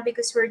blue lang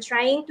because we're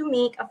trying to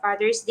make a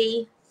Father's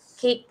Day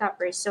cake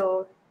topper.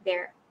 So,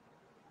 there.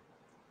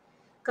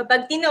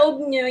 Kapag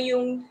tinaob nyo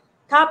yung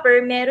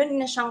topper, meron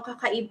na siyang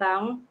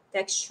kakaibang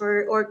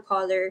texture or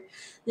color.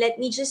 Let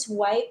me just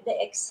wipe the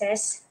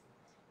excess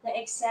the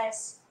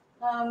excess,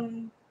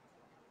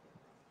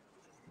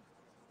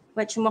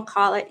 what you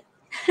call it,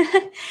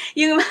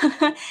 yung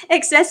mga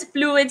excess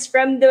fluids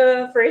from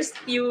the first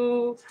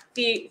few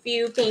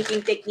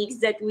painting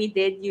techniques that we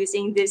did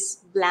using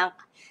this blank.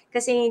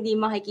 Kasi hindi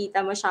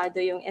makikita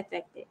masyado yung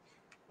effect eh.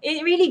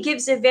 It really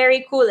gives a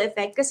very cool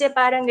effect kasi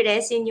parang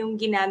resin yung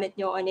ginamit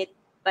nyo on it,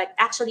 but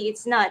actually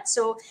it's not.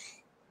 So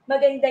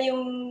maganda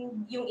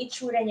yung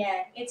itsura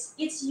niya.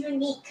 It's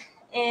unique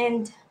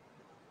and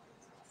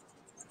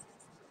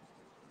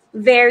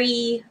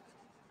very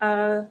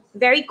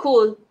very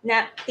cool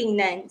na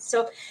tingnan.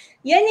 So,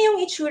 yan na yung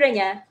itsura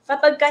niya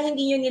kapag ka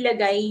hindi nyo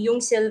nilagay yung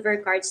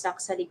silver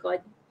cardstock sa likod.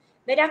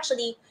 But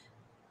actually,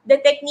 the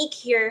technique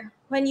here,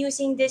 when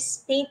using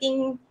this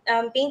painting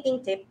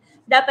tip,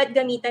 dapat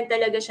gamitan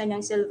talaga siya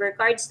ng silver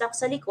cardstock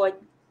sa likod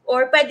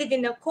or pwede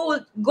din na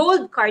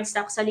gold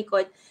cardstock sa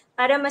likod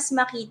para mas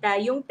makita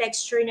yung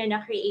texture na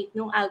na-create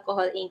ng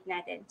alcohol ink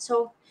natin.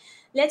 So,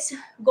 let's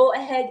go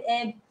ahead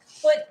and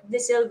put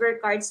the silver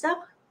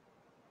cardstock.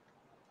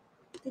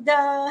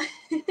 Tada!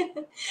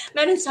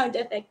 Meron sound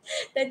effect.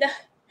 Tada!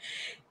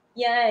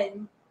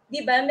 Yan. Di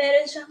ba?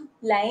 Meron siyang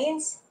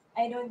lines.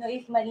 I don't know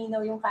if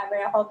malinaw yung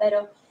camera ko,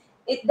 pero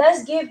it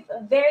does give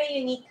a very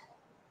unique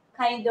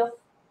kind of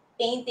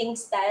painting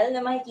style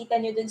na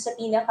makikita nyo dun sa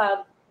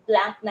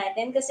pinaka-blank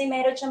natin kasi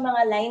meron siyang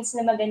mga lines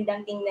na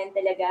magandang tingnan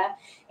talaga.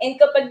 And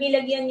kapag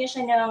nilagyan nyo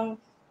siya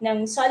ng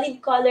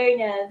solid color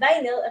na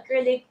vinyl,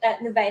 acrylic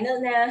na vinyl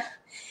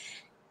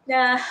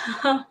na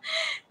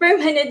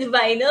permanent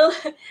vinyl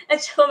at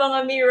saka mga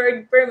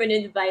mirrored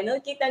permanent vinyl,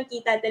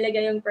 kitang-kita talaga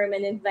yung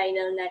permanent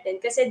vinyl natin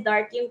kasi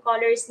dark yung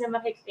colors na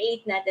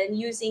makikreate natin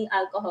using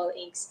alcohol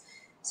inks.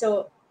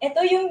 So,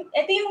 ito yung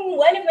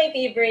one of my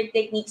favorite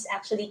techniques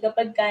actually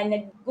kapag ka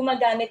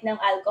gumagamit ng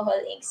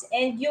alcohol inks.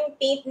 And yung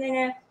paint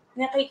na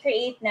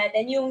nakikreate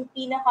natin, yung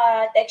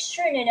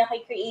pinaka-texture na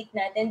nakikreate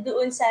natin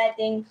dun sa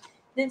ating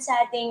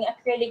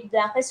acrylic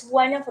black is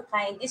one of a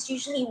kind. It's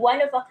usually one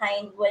of a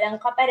kind, walang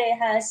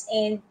kaparehas,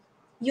 and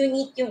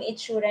unique yung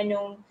itsura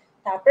nung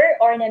topper,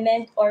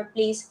 ornament, or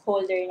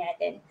placeholder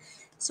natin.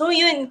 So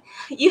yun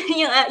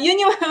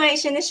yung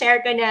mga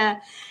na-share ko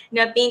na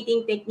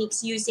painting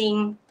techniques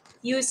using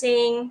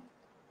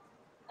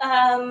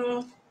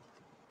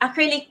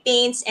acrylic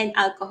paints and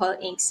alcohol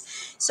inks.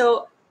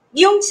 So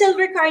yung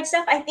silver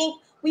cardstock, I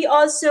think we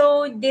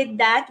also did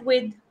that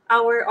with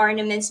our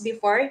ornaments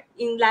before.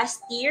 In last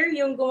year,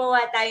 yung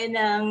gumawa tayo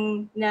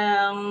ng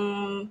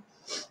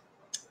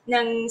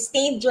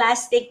stained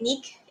glass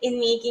technique in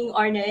making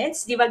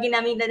ornaments. Di ba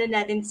ginamitan din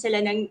natin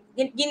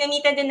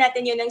ginamitan din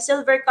natin yun ng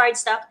silver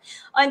cardstock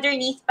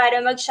underneath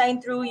para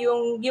mag-shine through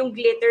yung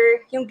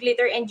glitter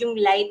and yung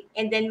light,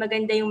 and then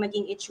maganda yung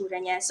maging itsura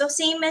niya. So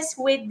same as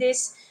with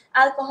this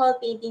alcohol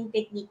painting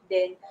technique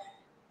din.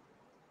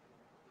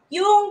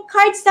 Yung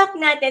cardstock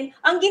natin,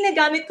 ang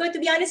ginagamit ko, to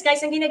be honest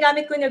guys, ang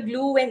ginagamit ko na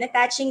glue when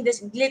attaching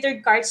this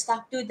glittered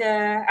cardstock to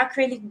the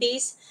acrylic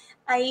base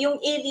ay yung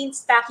alien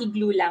tacky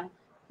glue lang.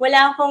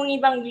 Wala akong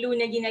ibang glue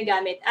na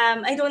ginagamit.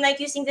 I don't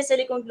like using the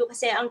silicone glue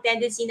kasi ang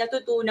tendency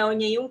natutunaw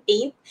niya yung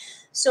paint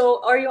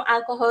or yung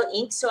alcohol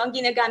ink. So ang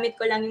ginagamit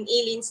ko lang yung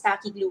alien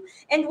tacky glue.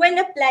 And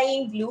when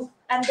applying glue,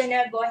 I'm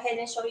gonna go ahead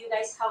and show you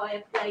guys how I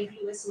apply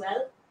glue as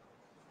well.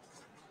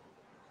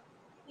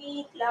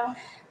 Wait lang.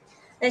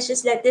 Let's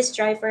just let this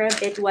dry for a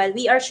bit while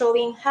we are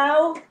showing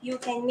how you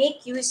can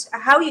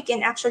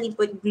actually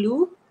put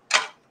glue.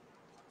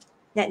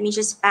 Let me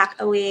just pack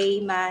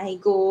away my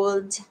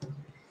gold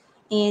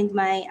and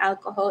my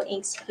alcohol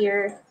inks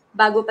here.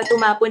 Bago pa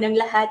tumapon ng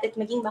lahat at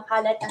maging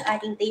makalat ang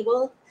ating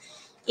table,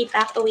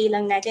 i-pack away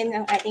lang natin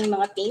ang ating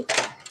mga paint.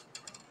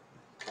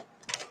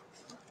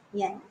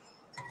 Yan.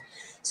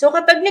 So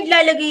kapag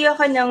naglalagay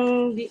ako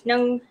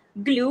ng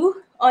glue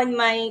on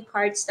my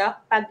cardstock,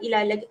 pag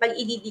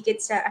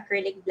ididikit sa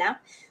acrylic blank,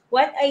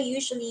 what I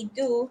usually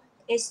do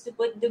is to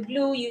put the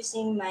glue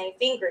using my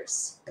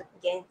fingers.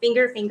 Again,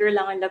 finger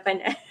lang ang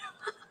labanan.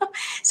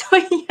 So,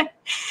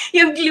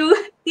 yung glue,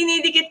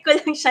 dinidikit ko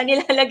lang siya,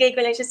 nilalagay ko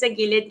lang siya sa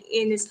gilid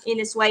in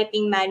a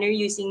swiping manner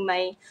using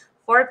my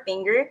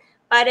forefinger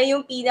para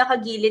yung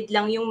pinakagilid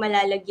lang yung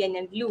malalagyan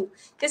ng glue.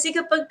 Kasi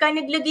kapag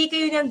naglagay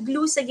kayo ng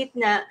glue sa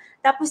gitna,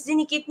 tapos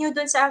dinikit nyo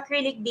dun sa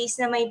acrylic base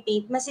na may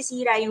paint,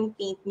 masisira yung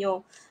paint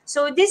nyo.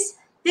 So this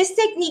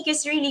technique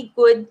is really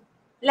good,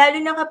 lalo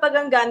na kapag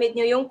ang gamit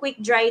nyo yung quick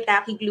dry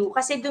tacky glue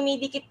kasi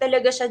dumidikit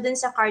talaga siya dun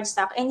sa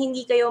cardstock and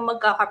hindi kayo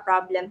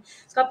magkaka-problem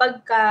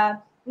kapag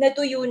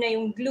natuyo na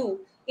yung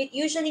glue. It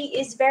usually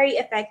is very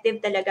effective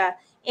talaga.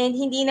 And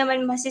hindi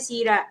naman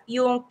masisira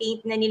yung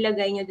paint na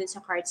nilagay nyo dun sa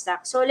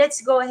cardstock. So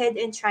let's go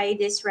ahead and try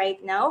this right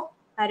now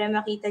para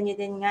makita nyo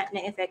din nga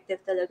na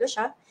effective talaga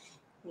siya.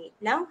 Wait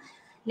lang.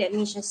 Let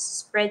me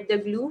just spread the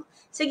glue.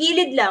 Sa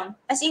gilid lang.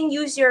 As in,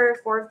 use your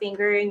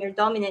forefinger in your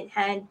dominant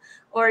hand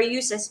or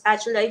use a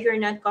spatula if you're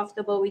not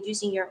comfortable with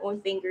using your own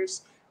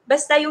fingers.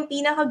 Basta yung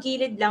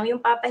pinakagilid lang, yung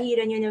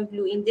papahiran nyo ng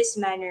glue in this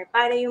manner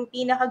para yung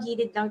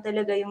pinakagilid lang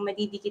talaga yung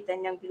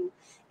madidikitan ng glue.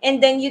 And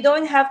then you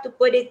don't have to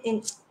put it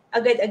in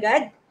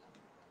agad-agad.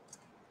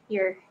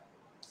 Here.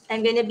 I'm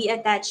gonna be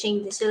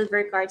attaching the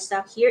silver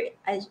cardstock here.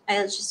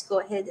 I'll just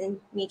go ahead and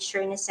make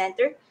sure na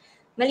center.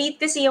 Maliit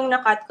kasi yung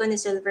nakat ko na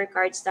silver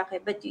cardstock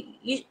but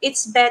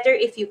it's better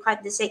if you cut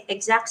the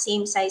exact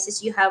same size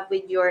as you have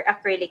with your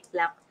acrylic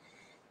blank.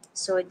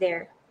 So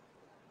there.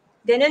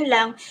 Ganun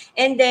lang.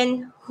 And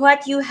then,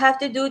 what you have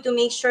to do to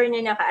make sure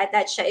na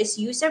naka-attach siya is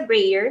use a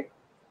brayer.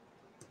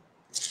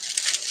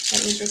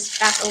 Let me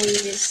just pack away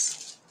this.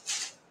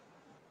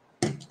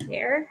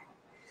 There.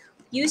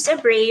 Use a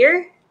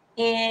brayer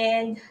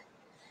and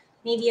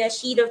maybe a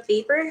sheet of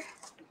paper.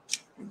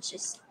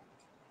 Just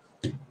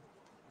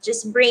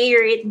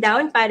brayer it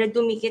down para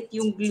dumikit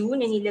yung glue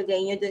na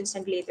nilagay nyo dun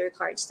sa glitter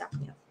cardstock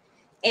nyo.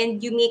 And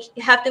you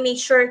have to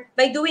make sure,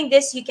 by doing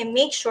this, you can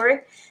make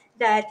sure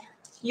that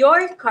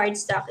your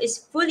cardstock is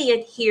fully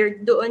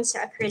adhered doon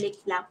sa acrylic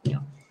blank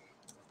nyo.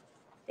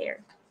 There.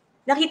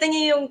 Nakita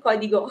niyo yung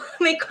kodigo.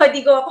 May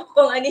kodigo ako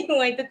kung ano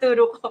yung mga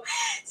ituturo ko.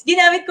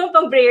 Ginamit ko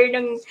pang brayer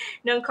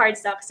ng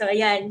cardstock. So,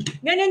 ayan.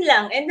 Ganun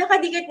lang. And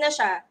nakadikit na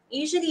siya.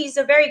 Usually, it's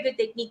a very good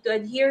technique to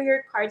adhere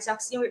your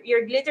cardstocks,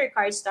 your glitter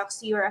cardstocks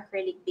to your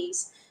acrylic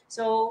base.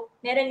 So,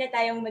 meron na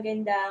tayong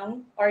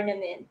magandang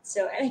ornament.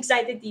 So, I'm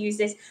excited to use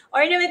this.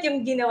 Ornament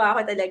yung ginawa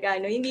ko talaga,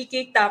 no? Hindi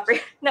cake topper.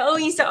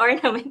 Nauwi sa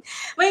ornament.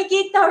 May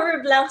cake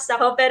topper blanks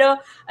ako, pero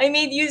I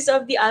made use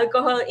of the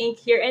alcohol ink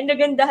here. And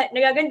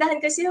nagagandahan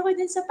kasi ako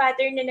dun sa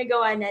pattern na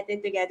nagawa natin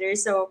together.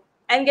 So,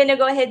 I'm gonna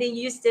go ahead and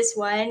use this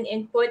one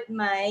and put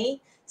my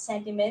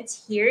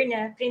sentiments here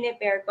na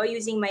prepare ko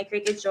using my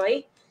Cricut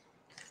Joy.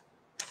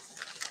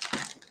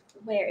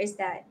 Where is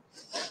that?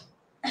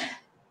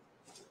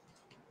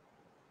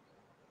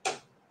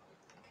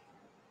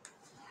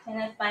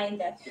 Cannot find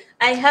that.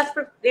 I have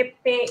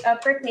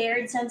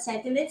prepared some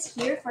sentiments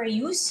here for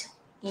use,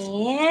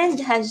 and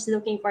I'm just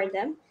looking for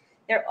them.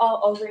 They're all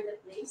over the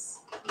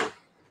place.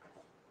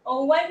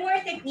 Oh, one more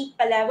technique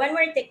pala, one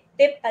more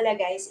tip pala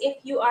guys.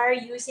 If you are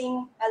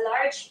using a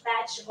large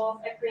batch of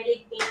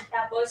acrylic paint,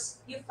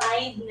 tapos you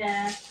find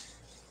na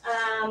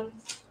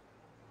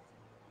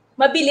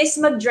mabilis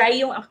mag-dry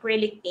yung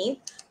acrylic paint,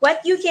 what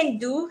you can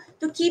do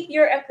to keep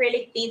your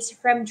acrylic paints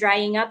from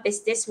drying up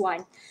is this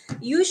one.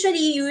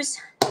 Usually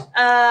use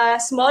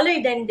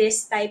smaller than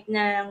this type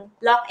ng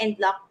lock and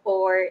lock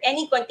or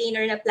any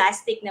container na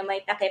plastic na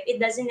may takip. It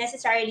doesn't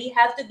necessarily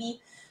have to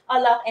be a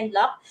lock and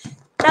lock.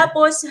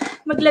 Tapos,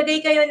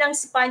 maglagay kayo ng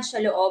sponge sa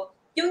loob.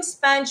 Yung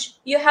sponge,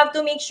 you have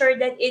to make sure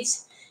that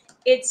it's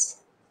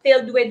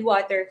filled with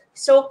water.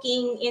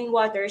 Soaking in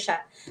water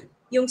siya.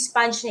 Yung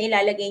sponge na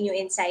ilalagay nyo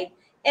inside.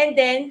 And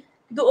then,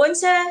 doon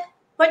sa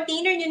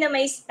container nyo na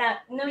may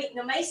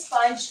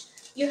sponge,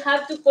 you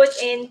have to put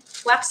in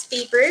wax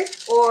paper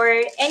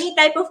or any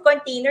type of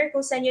container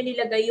kung saan nyo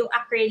nilagay yung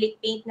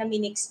acrylic paint na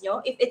minix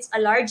nyo. If it's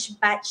a large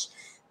batch,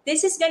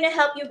 this is gonna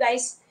help you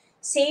guys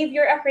save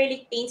your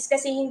acrylic paints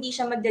kasi hindi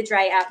siya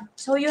magda-dry up.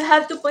 So you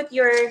have to put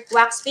your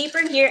wax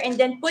paper here and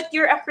then put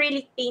your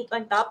acrylic paint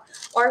on top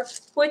or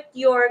put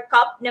your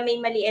cup na may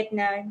maliit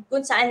na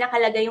kung saan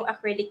nakalagay yung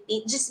acrylic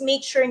paint. Just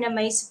make sure na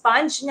may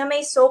sponge na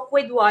may soak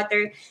with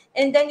water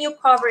and then you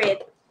cover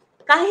it.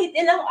 Kahit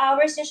ilang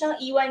hours nyo siyang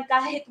iwan,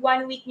 kahit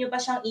 1 week nyo pa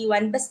siyang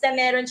iwan, basta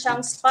meron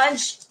siyang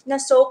sponge na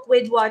soak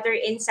with water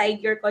inside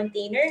your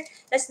container,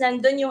 tas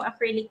nandun yung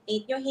acrylic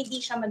paint nyo,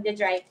 hindi siya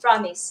magda-dry.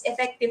 Promise,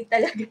 effective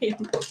talaga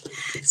yun.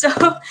 So,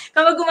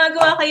 kapag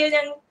gumagawa kayo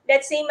ng,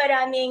 let's say,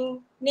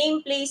 maraming name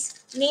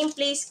place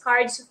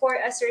cards for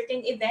a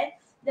certain event,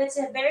 that's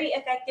a very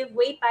effective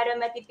way para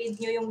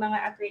matipid nyo yung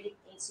mga acrylic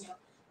paints nyo.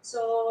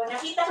 So,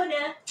 nakita ko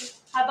na,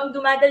 habang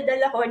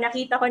dumadaldal ako,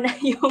 nakita ko na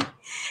yung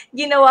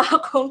ginawa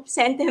kong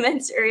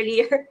sentiments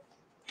earlier.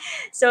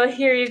 So,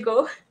 here you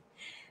go.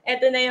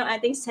 Ito na yung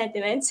ating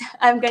sentiments.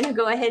 I'm gonna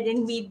go ahead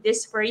and weave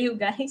this for you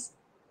guys.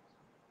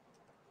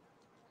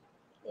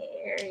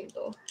 There you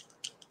go.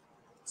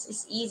 It's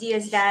as easy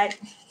as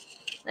that.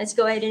 Let's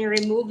go ahead and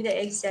remove the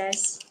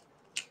excess.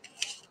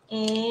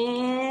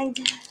 And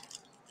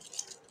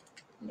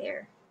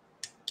there.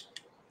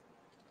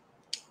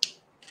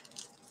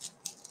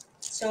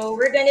 So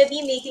we're gonna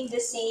be making the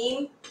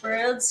same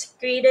world's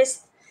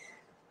greatest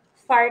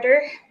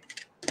farter.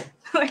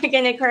 We're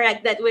gonna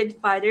correct that with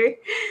father,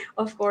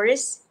 of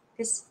course,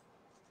 because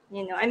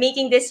I'm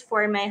making this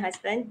for my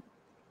husband.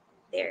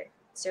 There.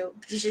 So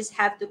you just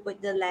have to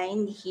put the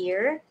line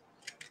here.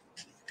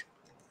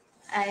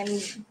 I'm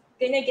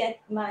gonna get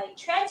my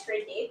transfer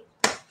tape.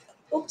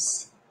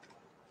 Oops.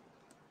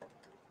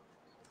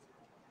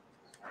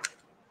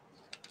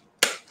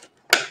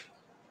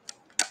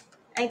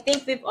 I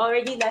think we've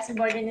already lasted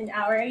more than an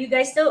hour. Are you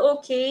guys still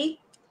okay?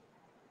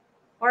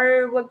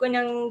 Or wag ko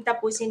nang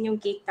tapusin yung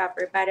cake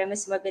topper para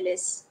mas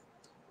mabilis?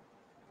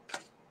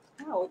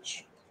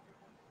 Ouch.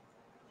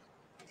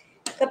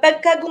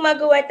 Kapag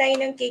gumagawa tayo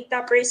ng cake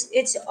toppers,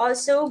 it's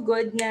also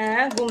good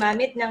na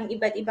gumamit ng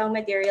iba't ibang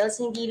materials,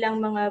 hindi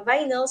lang mga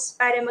vinyls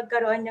para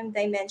magkaroon ng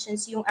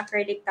dimensions yung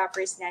acrylic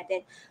toppers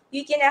natin.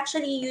 You can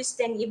actually use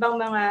din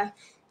ibang mga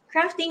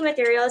crafting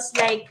materials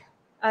like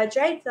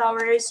dried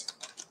flowers.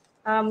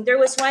 There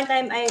was one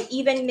time I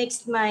even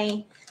mixed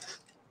my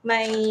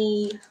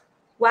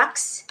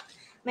wax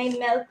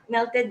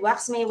melted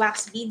wax, my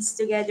wax beads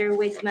together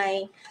with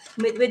my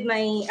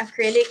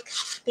acrylic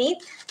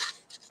paint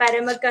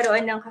para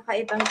magkaroon ng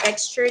kakaibang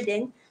texture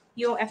din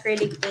yung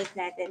acrylic paint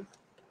natin.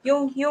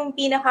 Yung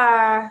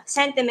pinaka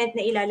sentiment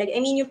na ilalagay,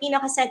 yung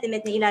pinaka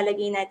sentiment na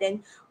ilalagay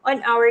natin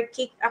on our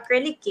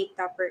acrylic cake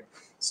topper.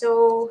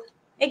 So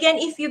again,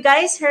 if you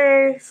guys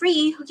are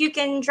free, you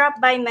can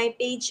drop by my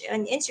page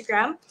on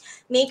Instagram,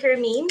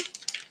 MakerMaine,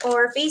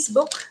 or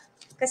Facebook,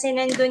 kasi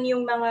nandun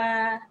yung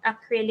mga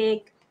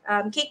acrylic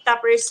cake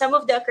toppers. Some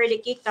of the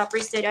acrylic cake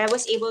toppers that I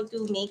was able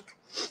to make,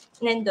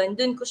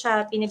 dun ko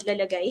siya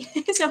pinaglalagay.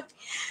 So,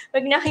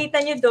 pag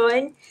nakita nyo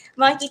doon,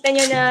 makikita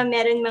nyo na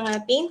meron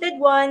mga painted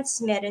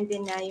ones, meron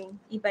din na yung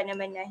iba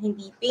naman na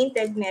hindi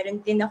painted,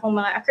 meron din akong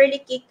mga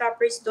acrylic cake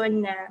toppers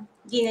doon na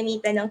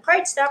ginamitan ng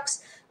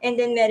cardstocks, and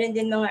then meron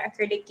din mga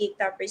acrylic cake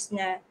toppers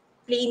na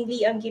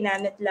plainly ang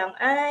ginamit lang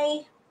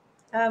ay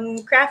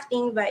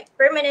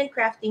permanent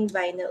crafting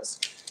vinyls.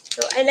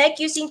 So I like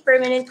using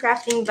permanent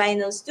crafting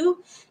vinyls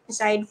too,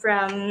 aside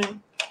from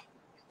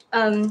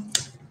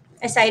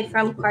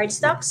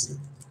cardstocks.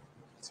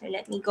 So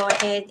let me go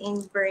ahead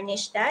and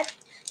burnish that.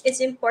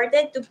 It's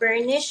important to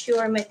burnish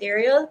your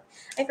material.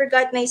 I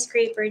forgot my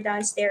scraper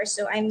downstairs,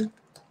 so I'm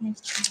going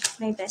to try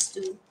my best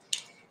to.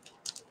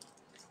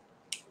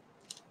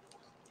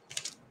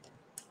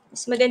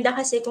 Mas maganda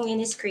kasi kung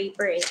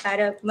in-scraper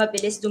para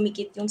mabilis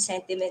dumikit yung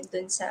sentiment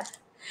dun sa.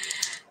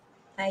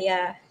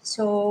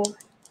 So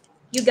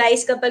you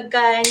guys, kapag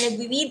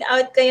nag-weed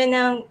out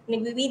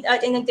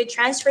and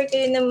nag-transfer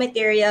kayo ng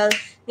material,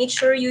 make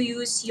sure you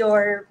use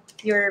your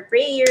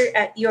brayer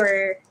at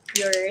your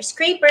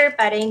scraper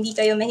para hindi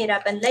kayo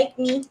mahirapan like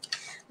me,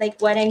 like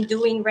what I'm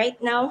doing right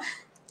now.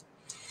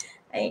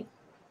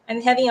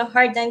 I'm having a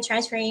hard time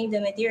transferring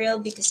the material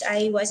because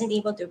I wasn't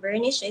able to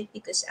burnish it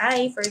because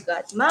I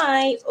forgot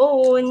my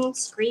own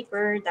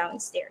scraper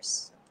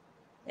downstairs.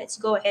 Let's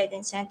go ahead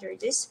and center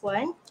this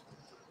one.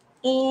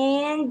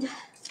 And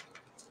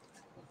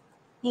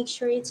make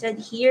sure it's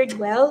adhered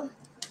well.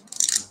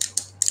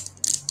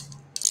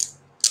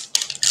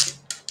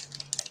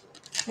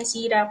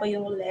 Nasira ko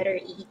yung letter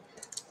E.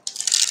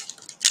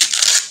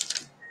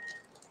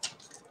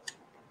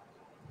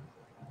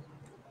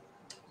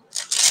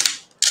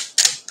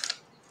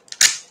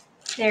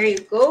 There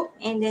you go.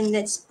 And then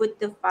let's put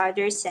the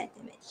father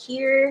sentiment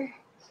here.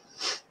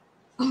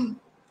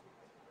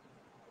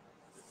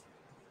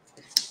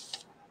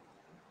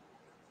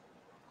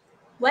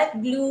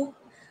 What glue?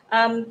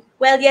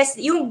 Well, yes,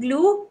 yung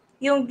glue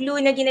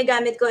na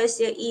ginagamit ko is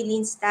yung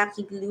Aleen's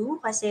Tacky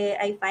Glue kasi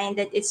I find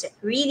that it's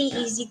really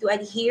easy to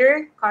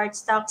adhere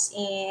cardstocks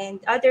and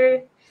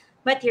other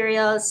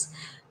materials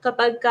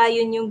kapag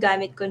yun yung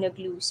gamit ko na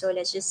glue. So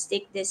let's just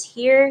stick this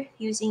here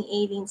using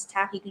Aleen's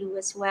Tacky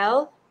Glue as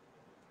well.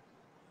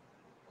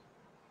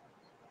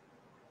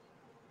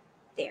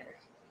 There.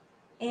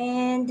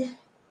 And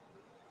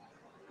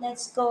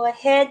let's go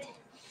ahead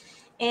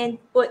and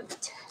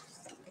put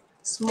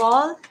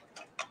small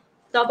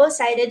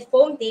double-sided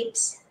foam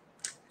tapes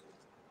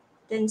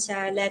dun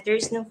sa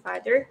letters ng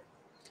father.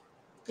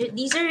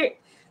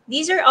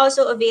 These are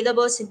also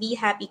available sa Bee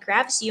Happy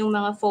Crafts, yung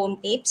mga foam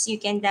tapes. You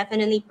can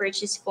definitely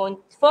purchase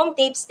foam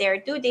tapes there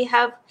too. They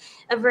have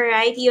a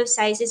variety of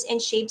sizes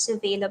and shapes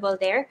available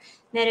there.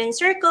 Meron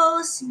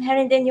circles,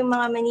 meron din yung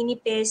mga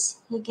maninipis.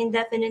 You can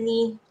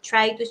definitely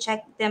try to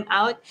check them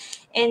out.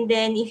 And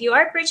then if you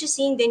are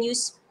purchasing, then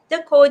use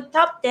the code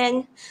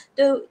TOP10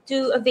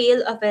 to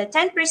avail of a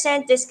 10%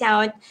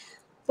 discount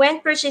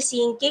when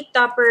purchasing cake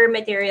topper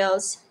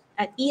materials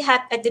at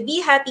the Bee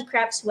Happy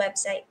Crafts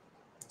website.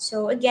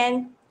 So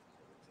again,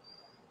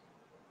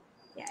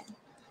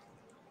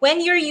 when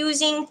you're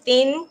using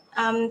thin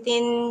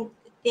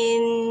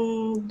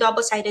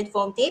double-sided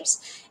foam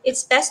tapes,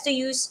 it's best to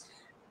use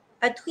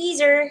a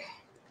tweezer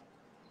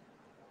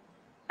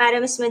para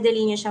mas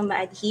madali nyo siyang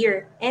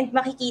ma-adhere. And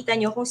makikita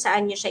nyo kung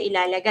saan nyo siya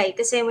ilalagay.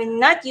 Kasi when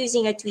not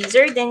using a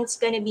tweezer, then it's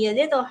gonna be a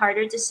little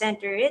harder to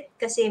center it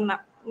kasi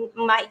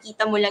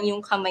makikita mo lang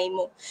yung kamay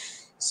mo.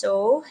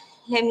 So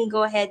let me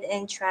go ahead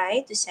and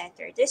try to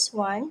center this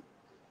one.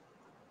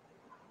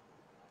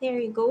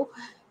 There you go.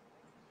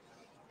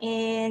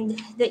 And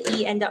the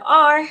E and the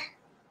R.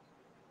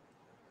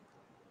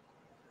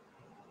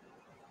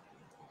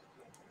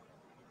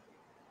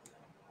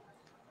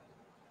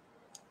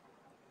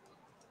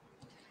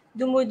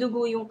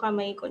 Dumudugo yung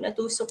kamay ko.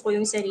 Natusok ko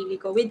yung sarili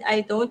ko with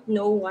I don't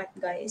know what,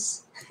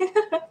 guys.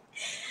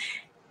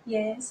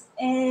 Yes,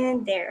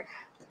 and there.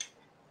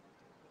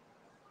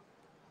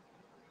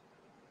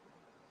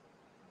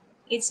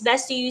 It's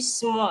best to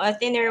use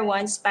thinner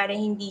ones para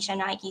hindi siya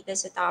nakikita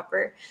sa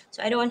topper.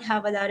 So I don't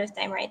have a lot of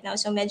time right now.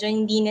 So medyo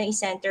hindi na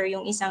i-center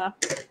yung isang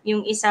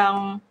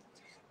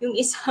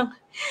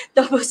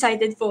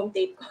double-sided foam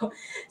tape ko.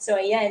 So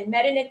ayan,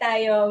 meron na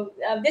tayo.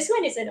 This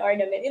one is an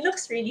ornament. It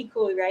looks really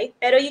cool, right?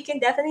 Pero you can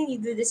definitely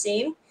do the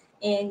same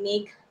and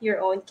make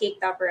your own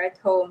cake topper at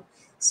home.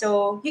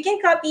 So you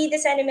can copy the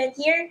sentiment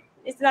here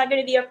It's not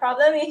gonna be a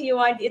problem if you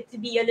want it to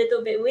be a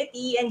little bit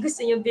witty and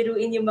gusto nyo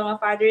biruin yung mga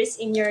fathers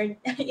in your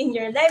in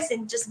your lives,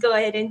 and just go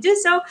ahead and do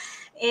so.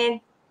 And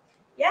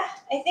yeah,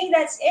 I think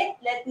that's it.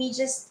 Let me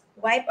just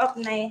wipe up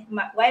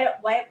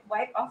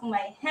wipe off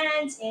my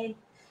hands and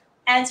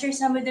answer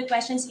some of the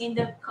questions in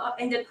the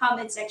in the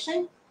comment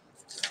section.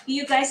 Do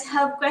you guys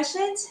have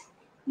questions?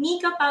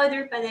 Mica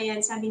powder pala yan,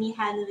 sabi ni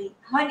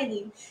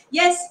Honeyline.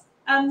 Yes,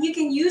 you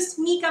can use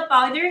mica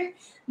powder,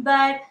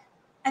 but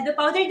the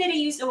powder that I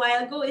used a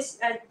while ago is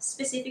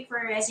specific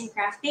for resin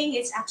crafting.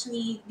 It's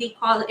actually, they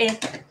call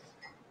it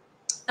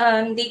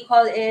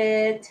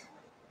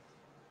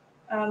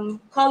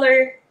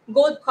color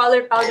gold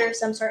color powder of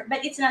some sort,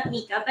 but it's not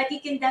mica. But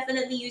you can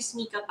definitely use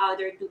mica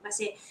powder too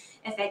kasi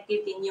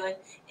effective din yun.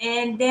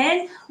 And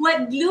then,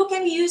 what glue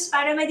can you use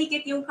para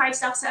madikit yung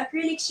cardstock sa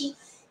acrylic sheet?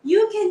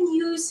 You can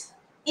use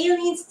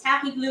Aleene's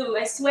tacky glue.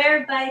 I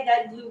swear by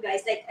that glue,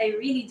 guys. Like, I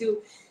really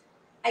do.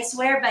 I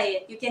swear by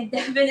it. You can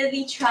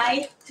definitely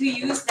try to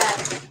use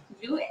that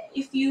glue.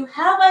 If you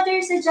have other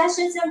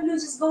suggestions on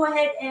glue, just go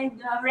ahead and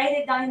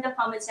write it down in the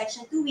comment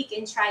section too. We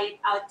can try it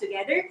out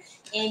together.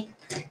 And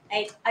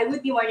I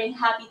would be more than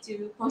happy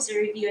to post a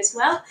review as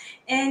well.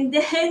 And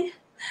then,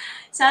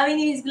 sabi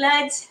ni Miss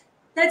Glads,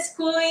 that's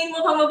coin.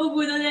 Mukhang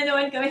mabubudol na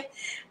naman kami.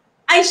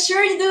 I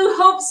sure do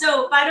hope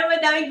so. Para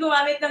madaming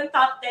gumamit ng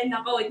top 10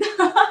 na code.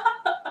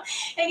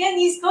 Again,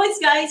 these codes,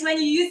 guys,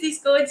 when you use these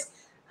codes,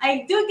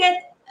 I do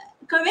get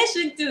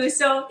commission too.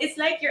 So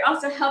it's like you're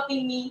also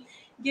helping me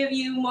give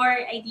you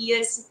more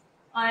ideas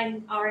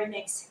on our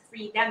next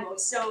free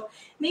demos. So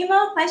may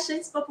mga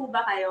questions pa po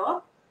ba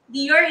kayo?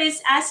 Dior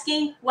is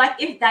asking, what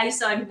if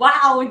Dyson?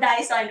 Wow,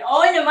 Dyson.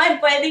 Oo naman,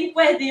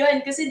 pwede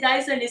yun. Kasi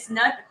Dyson is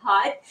not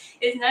hot.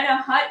 It's not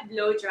a hot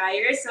blow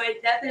dryer. So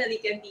it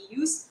definitely can be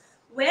used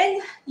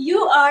when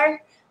you are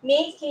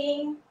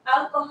making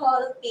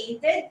alcohol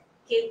painted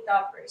cake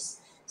toppers.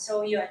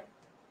 So yun.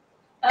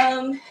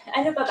 Ano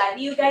pa ba?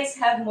 Do you guys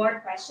have more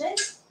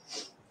questions?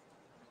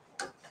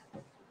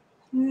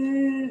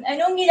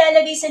 Anong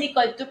nilalagay sa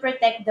likod to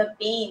protect the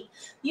paint?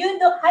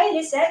 Hi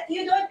Lisette,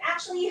 you don't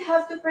actually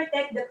have to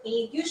protect the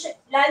paint. You should,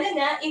 lalo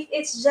na if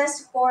it's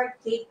just for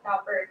cake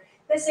topper.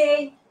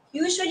 Kasi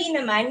usually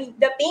naman,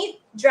 the paint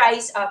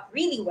dries up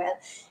really well.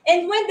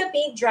 And when the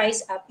paint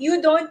dries up,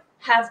 you don't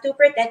have to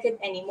protect it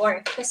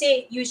anymore.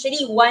 Kasi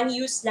usually one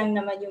use lang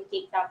naman yung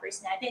cake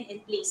toppers natin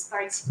and place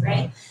cards,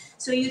 right?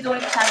 So you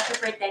don't have to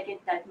protect it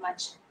that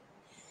much.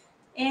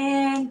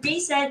 And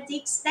Grace said,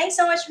 thanks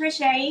so much for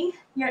sharing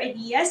your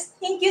ideas.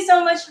 Thank you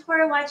so much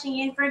for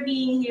watching and for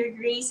being here,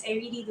 Grace. I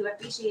really do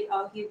appreciate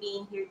all of you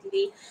being here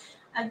today.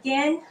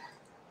 Again,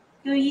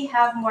 do we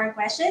have more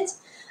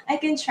questions? I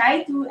can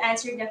try to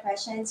answer the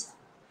questions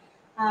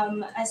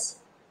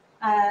as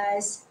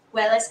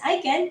well as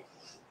I can.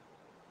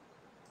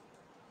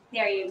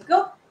 There you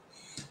go.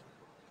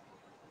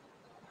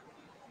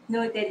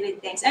 Noted with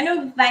thanks.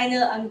 Anong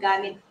vinyl ang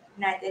gamit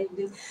natin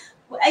dun?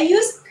 I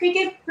used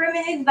Cricut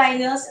permanent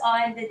vinyls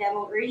on the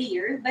demo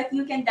earlier, but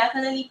you can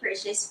definitely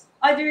purchase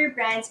other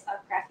brands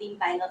of crafting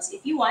vinyls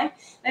if you want.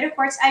 But of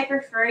course, I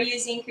prefer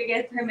using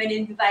Cricut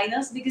permanent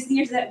vinyls because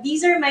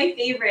these are my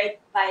favorite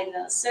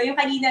vinyls. So yung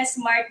kanina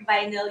smart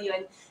vinyl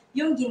yun,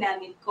 yung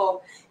ginamit ko.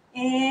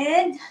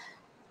 And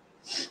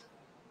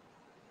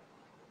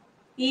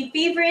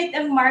favorite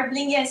ang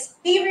marbling, yes.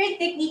 Favorite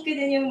technique ko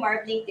din yung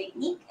marbling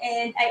technique.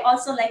 And I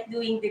also like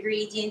doing the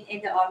gradient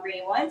and the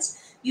ombre ones.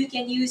 You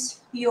can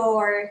use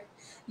your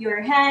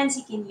hands,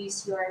 you can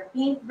use your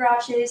paint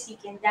brushes, you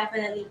can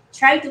definitely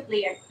try to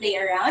play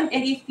around.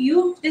 And if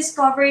you've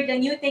discovered the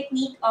new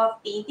technique of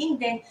painting,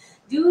 then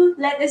do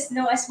let us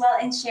know as well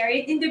and share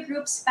it in the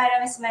groups para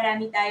mas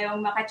marami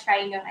tayong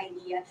makatry ng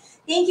idea.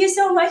 Thank you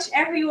so much,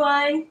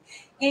 everyone.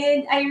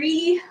 And I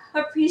really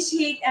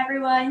appreciate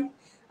everyone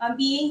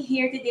being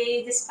here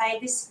today, despite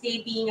this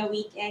day being a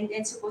weekend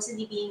and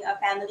supposedly being a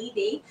family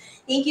day.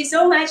 Thank you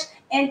so much.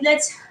 And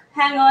let's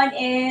hang on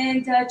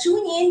and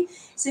tune in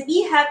sa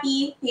Be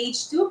Happy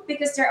page 2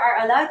 because there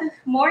are a lot of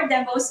more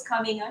demos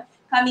coming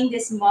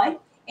this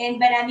month.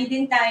 And marami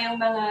din tayong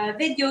mga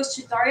videos,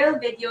 tutorial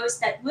videos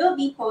that will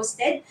be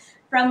posted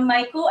from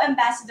my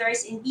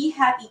co-ambassadors in Be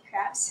Happy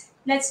Crafts.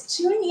 Let's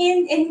tune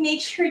in and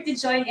make sure to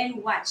join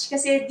and watch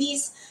kasi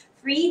these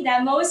free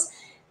demos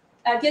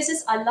gives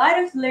us a lot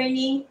of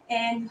learning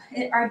and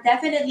are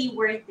definitely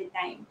worth the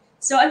time.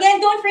 So again,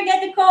 don't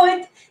forget the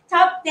code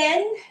top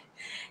 10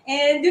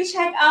 and do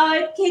check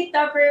out cake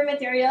topper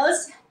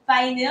materials,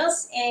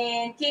 vinyls,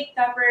 and cake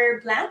topper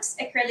blanks,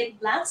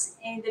 acrylic blanks,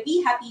 and the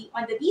Be Happy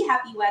on the Be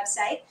Happy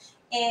website.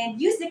 And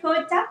use the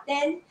code top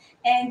 10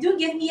 and do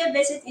give me a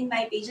visit in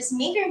my pages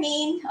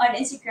MakerMaine on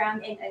Instagram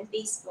and on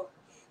Facebook.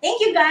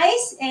 Thank you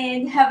guys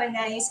and have a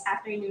nice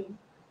afternoon.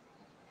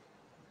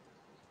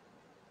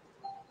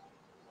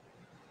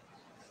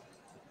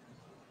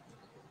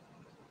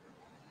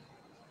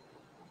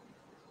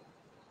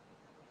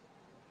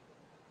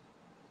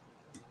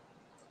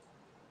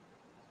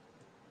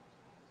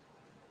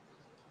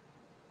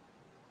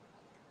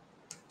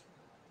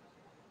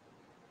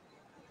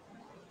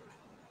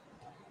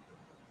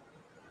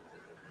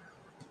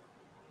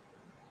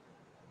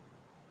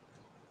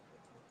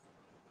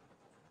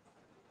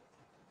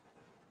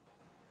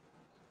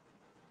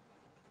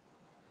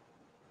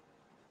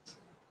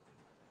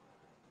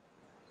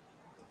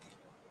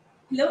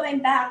 Hello,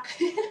 I'm back.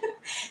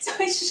 So,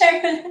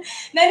 share ko na.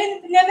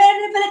 Meron na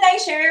pala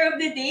tayong share of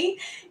the day.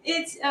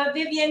 It's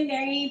Vivian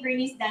Mary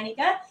Bernice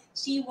Danica.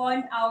 She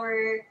won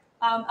our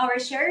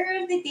share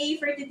of the day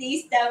for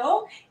today's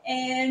demo.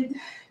 And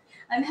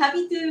I'm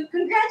happy to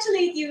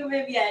congratulate you,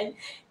 Vivian.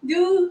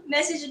 Do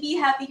message Be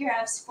Happy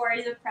Crafts for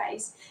the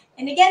prize.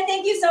 And again,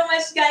 thank you so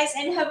much, guys,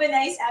 and have a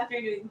nice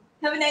afternoon.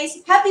 Have a nice,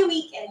 happy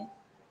weekend.